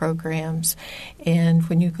accelerated programs. And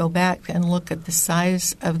when you go back and look at the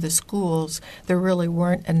size of the schools, there really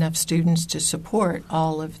weren't enough students to support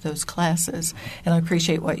all of those classes. And I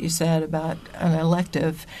appreciate what you said about an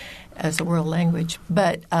elective as a world language,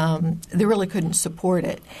 but they really couldn't support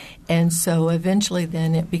it. And so eventually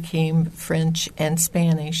then it became French and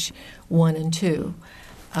Spanish 1 and 2.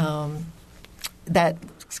 That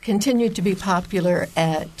continued to be popular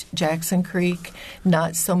at Jackson Creek,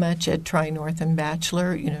 not so much at Tri-North and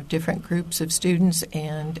Bachelor, different groups of students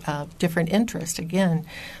and different interests. Again,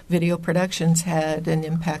 video productions had an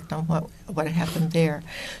impact on what had happened there.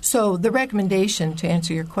 So the recommendation, to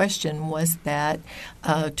answer your question, was that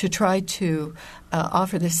to try to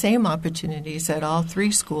offer the same opportunities at all 3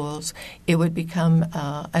 schools, it would become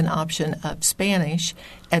an option of Spanish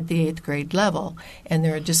at the 8th grade level. And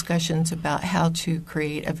there are discussions about how to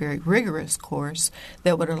create a very rigorous course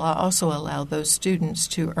that would also allow those students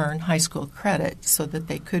to earn high school credit so that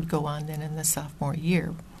they could go on then in the sophomore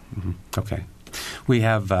year. Mm-hmm. Okay. We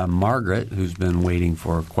have Margaret, who's been waiting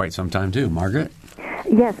for quite some time, too. Margaret?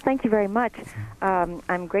 Yes, thank you very much.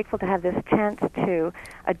 I'm grateful to have this chance to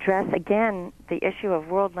address again the issue of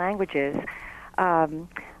world languages,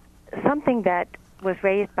 something that was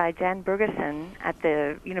raised by Jan Bergeson at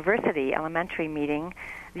the university elementary meeting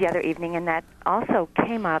the other evening, and that also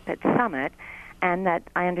came up at Summit, and that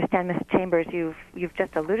I understand, Ms. Chambers, you've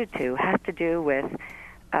just alluded to, has to do with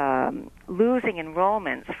losing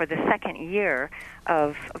enrollments for the second year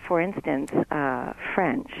of, for instance,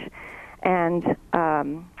 French. And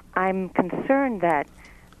I'm concerned that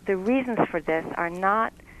the reasons for this are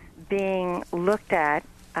not being looked at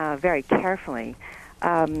very carefully.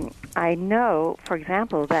 I know, for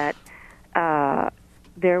example, that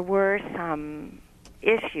there were some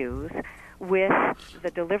issues with the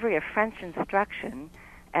delivery of French instruction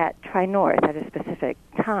at Tri-North at a specific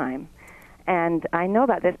time. And I know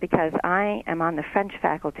about this because I am on the French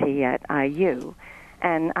faculty at IU,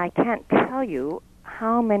 and I can't tell you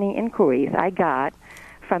how many inquiries I got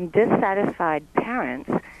from dissatisfied parents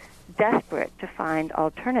desperate to find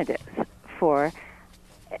alternatives for,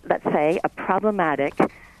 let's say, a problematic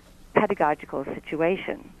pedagogical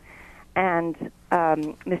situation. And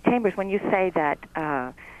Ms. Chambers, when you say that,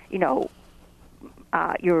 you're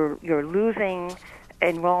losing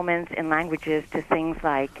enrollments in languages to things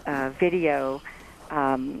like video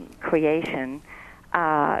creation,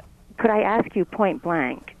 could I ask you point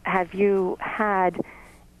blank, have you had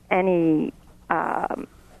any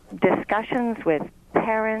discussions with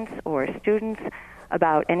parents or students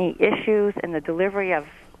about any issues in the delivery of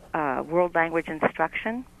world language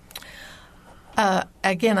instruction?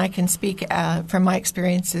 Again, I can speak from my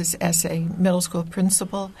experiences as a middle school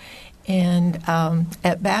principal. And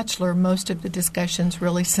at Bachelor, most of the discussions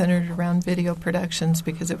really centered around video productions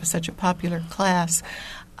because it was such a popular class.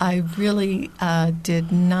 I really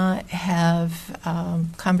did not have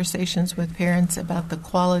conversations with parents about the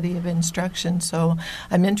quality of instruction. So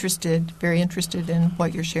I'm very interested in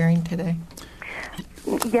what you're sharing today.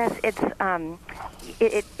 Yes, it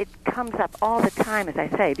comes up all the time, as I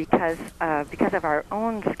say, because of our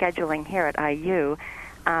own scheduling here at IU.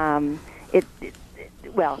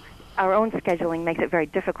 Our own scheduling makes it very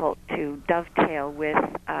difficult to dovetail with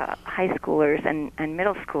high schoolers and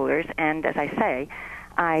middle schoolers. And as I say,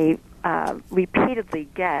 I repeatedly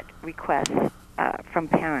get requests from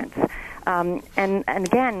parents. And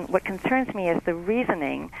again, what concerns me is the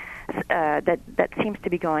reasoning that seems to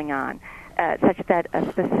be going on, such that a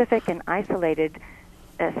specific and isolated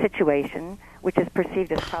situation, which is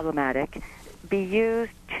perceived as problematic, be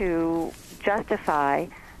used to justify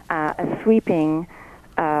a sweeping,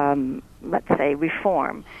 let's say,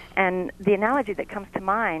 reform. And the analogy that comes to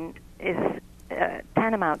mind is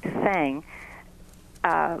tantamount to saying,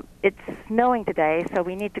 it's snowing today, so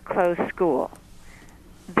we need to close school.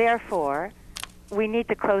 Therefore, we need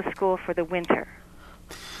to close school for the winter.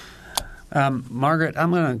 Margaret,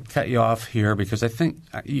 I'm going to cut you off here because I think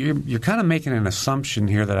you're kind of making an assumption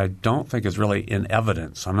here that I don't think is really in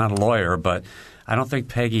evidence. I'm not a lawyer, but I don't think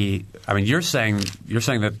Peggy – I mean, you're saying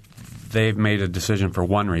that they've made a decision for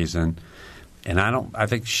one reason, and I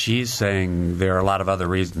think she's saying there are a lot of other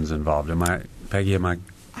reasons involved. Peggy?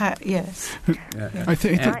 Yes.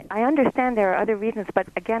 I understand there are other reasons, but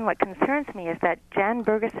again, what concerns me is that Jan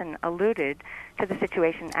Bergeson alluded to the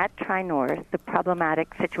situation at Tri-North, the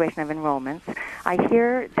problematic situation of enrollments. I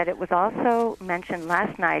hear that it was also mentioned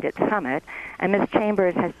last night at Summit, and Ms.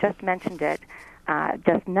 Chambers has just mentioned it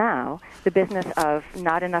just now, the business of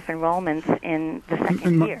not enough enrollments in the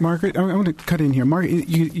second year. Margaret, I want to cut in here. Margaret,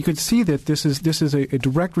 you could see that this is a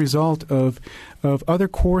direct result of other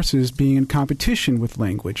courses being in competition with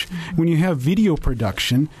language. Mm-hmm. When you have video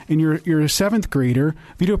production and you're a seventh grader,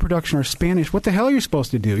 video production or Spanish, what the hell are you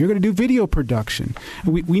supposed to do? You're going to do video production.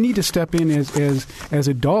 We need to step in as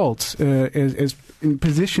adults, as in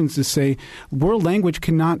positions to say world language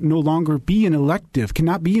cannot no longer be an elective,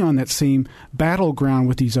 cannot be on that same battleground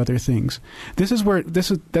with these other things. That's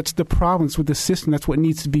the problems with the system. That's what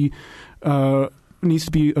needs to be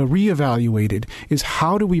reevaluated. Is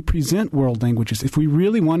how do we present world languages? If we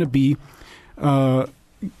really want to be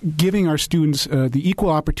giving our students the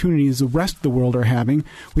equal opportunities the rest of the world are having,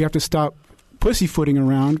 we have to stop pussyfooting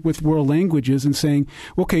around with world languages and saying,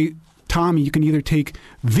 okay, Tommy, you can either take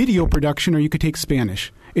video production or you could take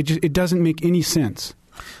Spanish. It doesn't make any sense.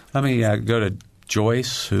 Let me go to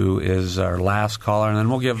Joyce, who is our last caller, and then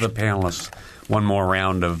we'll give the panelists one more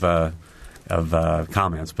round of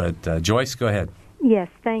comments. But Joyce, go ahead. Yes,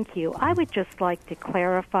 thank you. I would just like to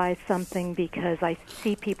clarify something because I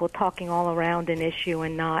see people talking all around an issue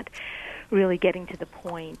and not really getting to the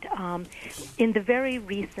point. In the very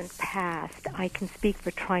recent past, I can speak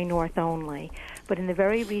for Tri-North only, but in the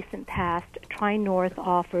very recent past, Tri-North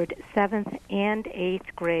offered 7th and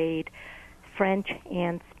 8th grade French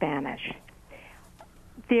and Spanish.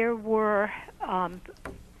 There were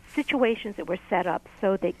situations that were set up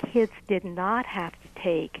so that kids did not have to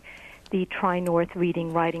take the Tri-North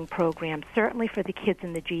reading writing program. Certainly for the kids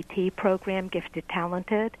in the GT program, Gifted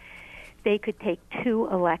Talented, they could take 2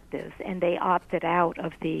 electives, and they opted out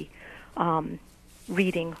of the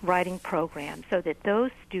reading writing program so that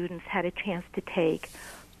those students had a chance to take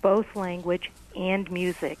both language and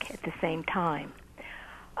music at the same time.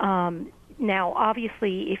 Now,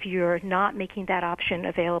 obviously, if you're not making that option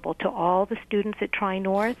available to all the students at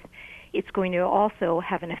Tri-North, it's going to also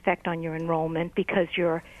have an effect on your enrollment because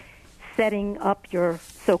you're setting up your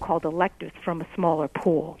so-called electives from a smaller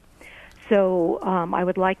pool. So I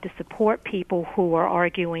would like to support people who are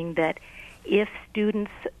arguing that if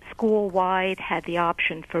students school-wide had the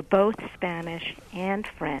option for both Spanish and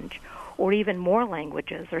French, or even more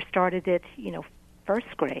languages, or started at,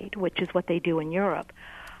 first grade, which is what they do in Europe,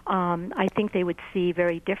 I think they would see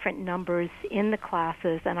very different numbers in the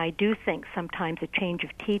classes, and I do think sometimes a change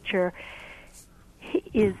of teacher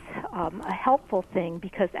is a helpful thing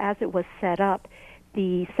because as it was set up,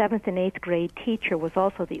 the 7th and 8th grade teacher was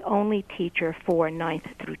also the only teacher for 9th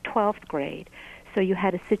through 12th grade. So you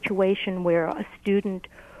had a situation where a student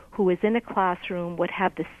who is in a classroom would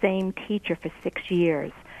have the same teacher for 6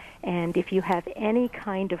 years. And if you have any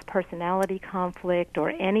kind of personality conflict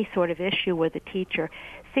or any sort of issue with a teacher,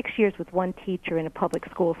 6 years with one teacher in a public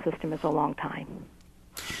school system is a long time.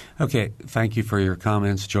 Okay, thank you for your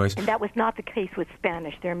comments, Joyce. And that was not the case with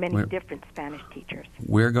Spanish. There are many different Spanish teachers.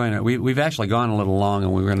 We've actually gone a little long,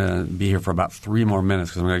 and we're going to be here for about 3 more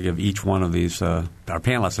minutes because I'm going to give each one of these our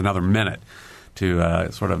panelists another minute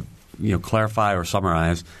to sort of clarify or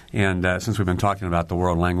summarize. And since we've been talking about the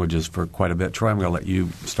world languages for quite a bit, Troy, I'm going to let you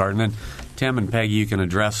start, and then Tim and Peggy, you can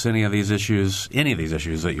address any of these issues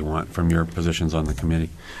that you want from your positions on the committee.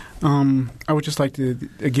 I would just like to,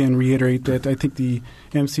 again, reiterate that I think the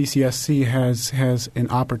MCCSC has an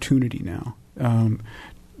opportunity now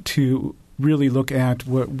to really look at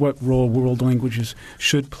what role world languages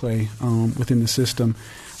should play within the system.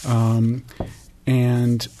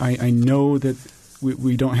 And I know that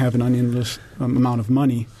we don't have an unendless amount of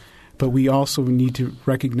money, but we also need to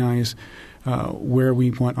recognize where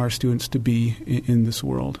we want our students to be in this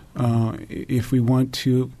world. If we want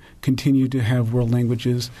to continue to have world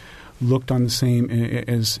languages looked on the same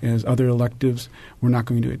as other electives, we're not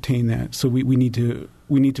going to attain that. So we need to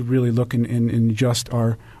really look and adjust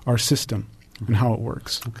our system and how it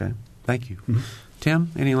works. Okay, thank you. Mm-hmm.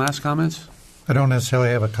 Tim, any last comments? I don't necessarily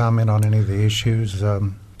have a comment on any of the issues.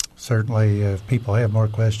 Certainly, if people have more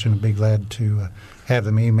questions, I'd be glad to have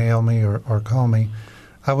them email me or call me.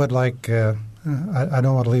 I would like I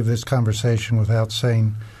don't want to leave this conversation without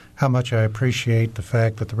saying how much I appreciate the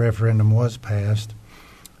fact that the referendum was passed.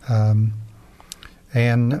 So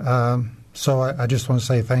I just want to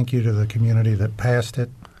say thank you to the community that passed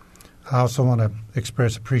it. I also want to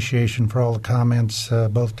express appreciation for all the comments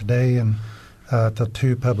both today and the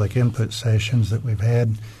 2 public input sessions that we've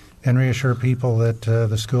had, and reassure people that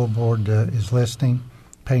the school board is listening,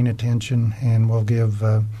 paying attention, and will give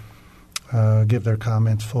their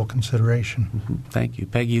comments full consideration. Mm-hmm. Thank you.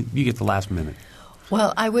 Peggy, you get the last minute.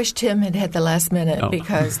 Well, I wish Tim had the last minute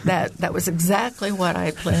because that was exactly what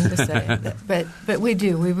I planned to say. But we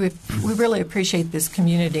do. We really appreciate this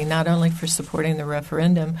community, not only for supporting the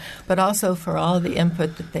referendum, but also for all the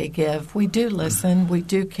input that they give. We do listen. We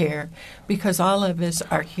do care because all of us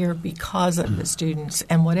are here because of the students.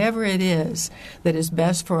 And whatever it is that is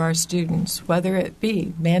best for our students, whether it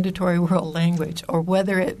be mandatory world language or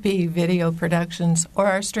whether it be video productions or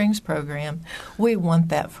our strings program, we want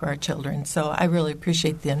that for our children. So I really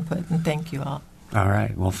appreciate the input, and thank you all. All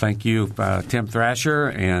right. Well, thank you, Tim Thrasher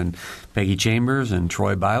and Peggy Chambers and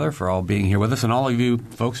Troy Byler for all being here with us, and all of you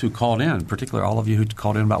folks who called in, particularly all of you who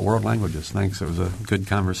called in about world languages. Thanks. It was a good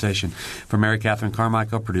conversation. For Mary Catherine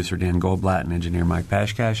Carmichael, producer Dan Goldblatt, and engineer Mike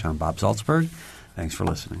Pashkash, I'm Bob Zaltsberg. Thanks for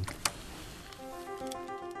listening.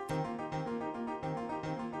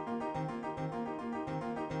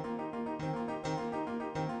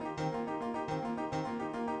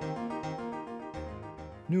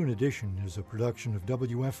 Noon Edition is a production of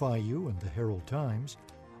WFIU and the Herald Times.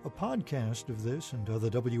 A podcast of this and other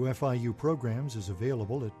WFIU programs is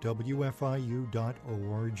available at WFIU.org.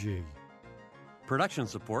 Production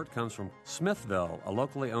support comes from Smithville, a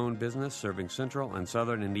locally owned business serving central and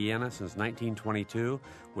southern Indiana since 1922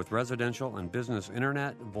 with residential and business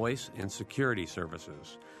internet, voice, and security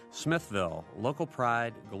services. Smithville, local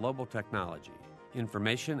pride, global technology.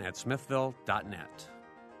 Information at smithville.net.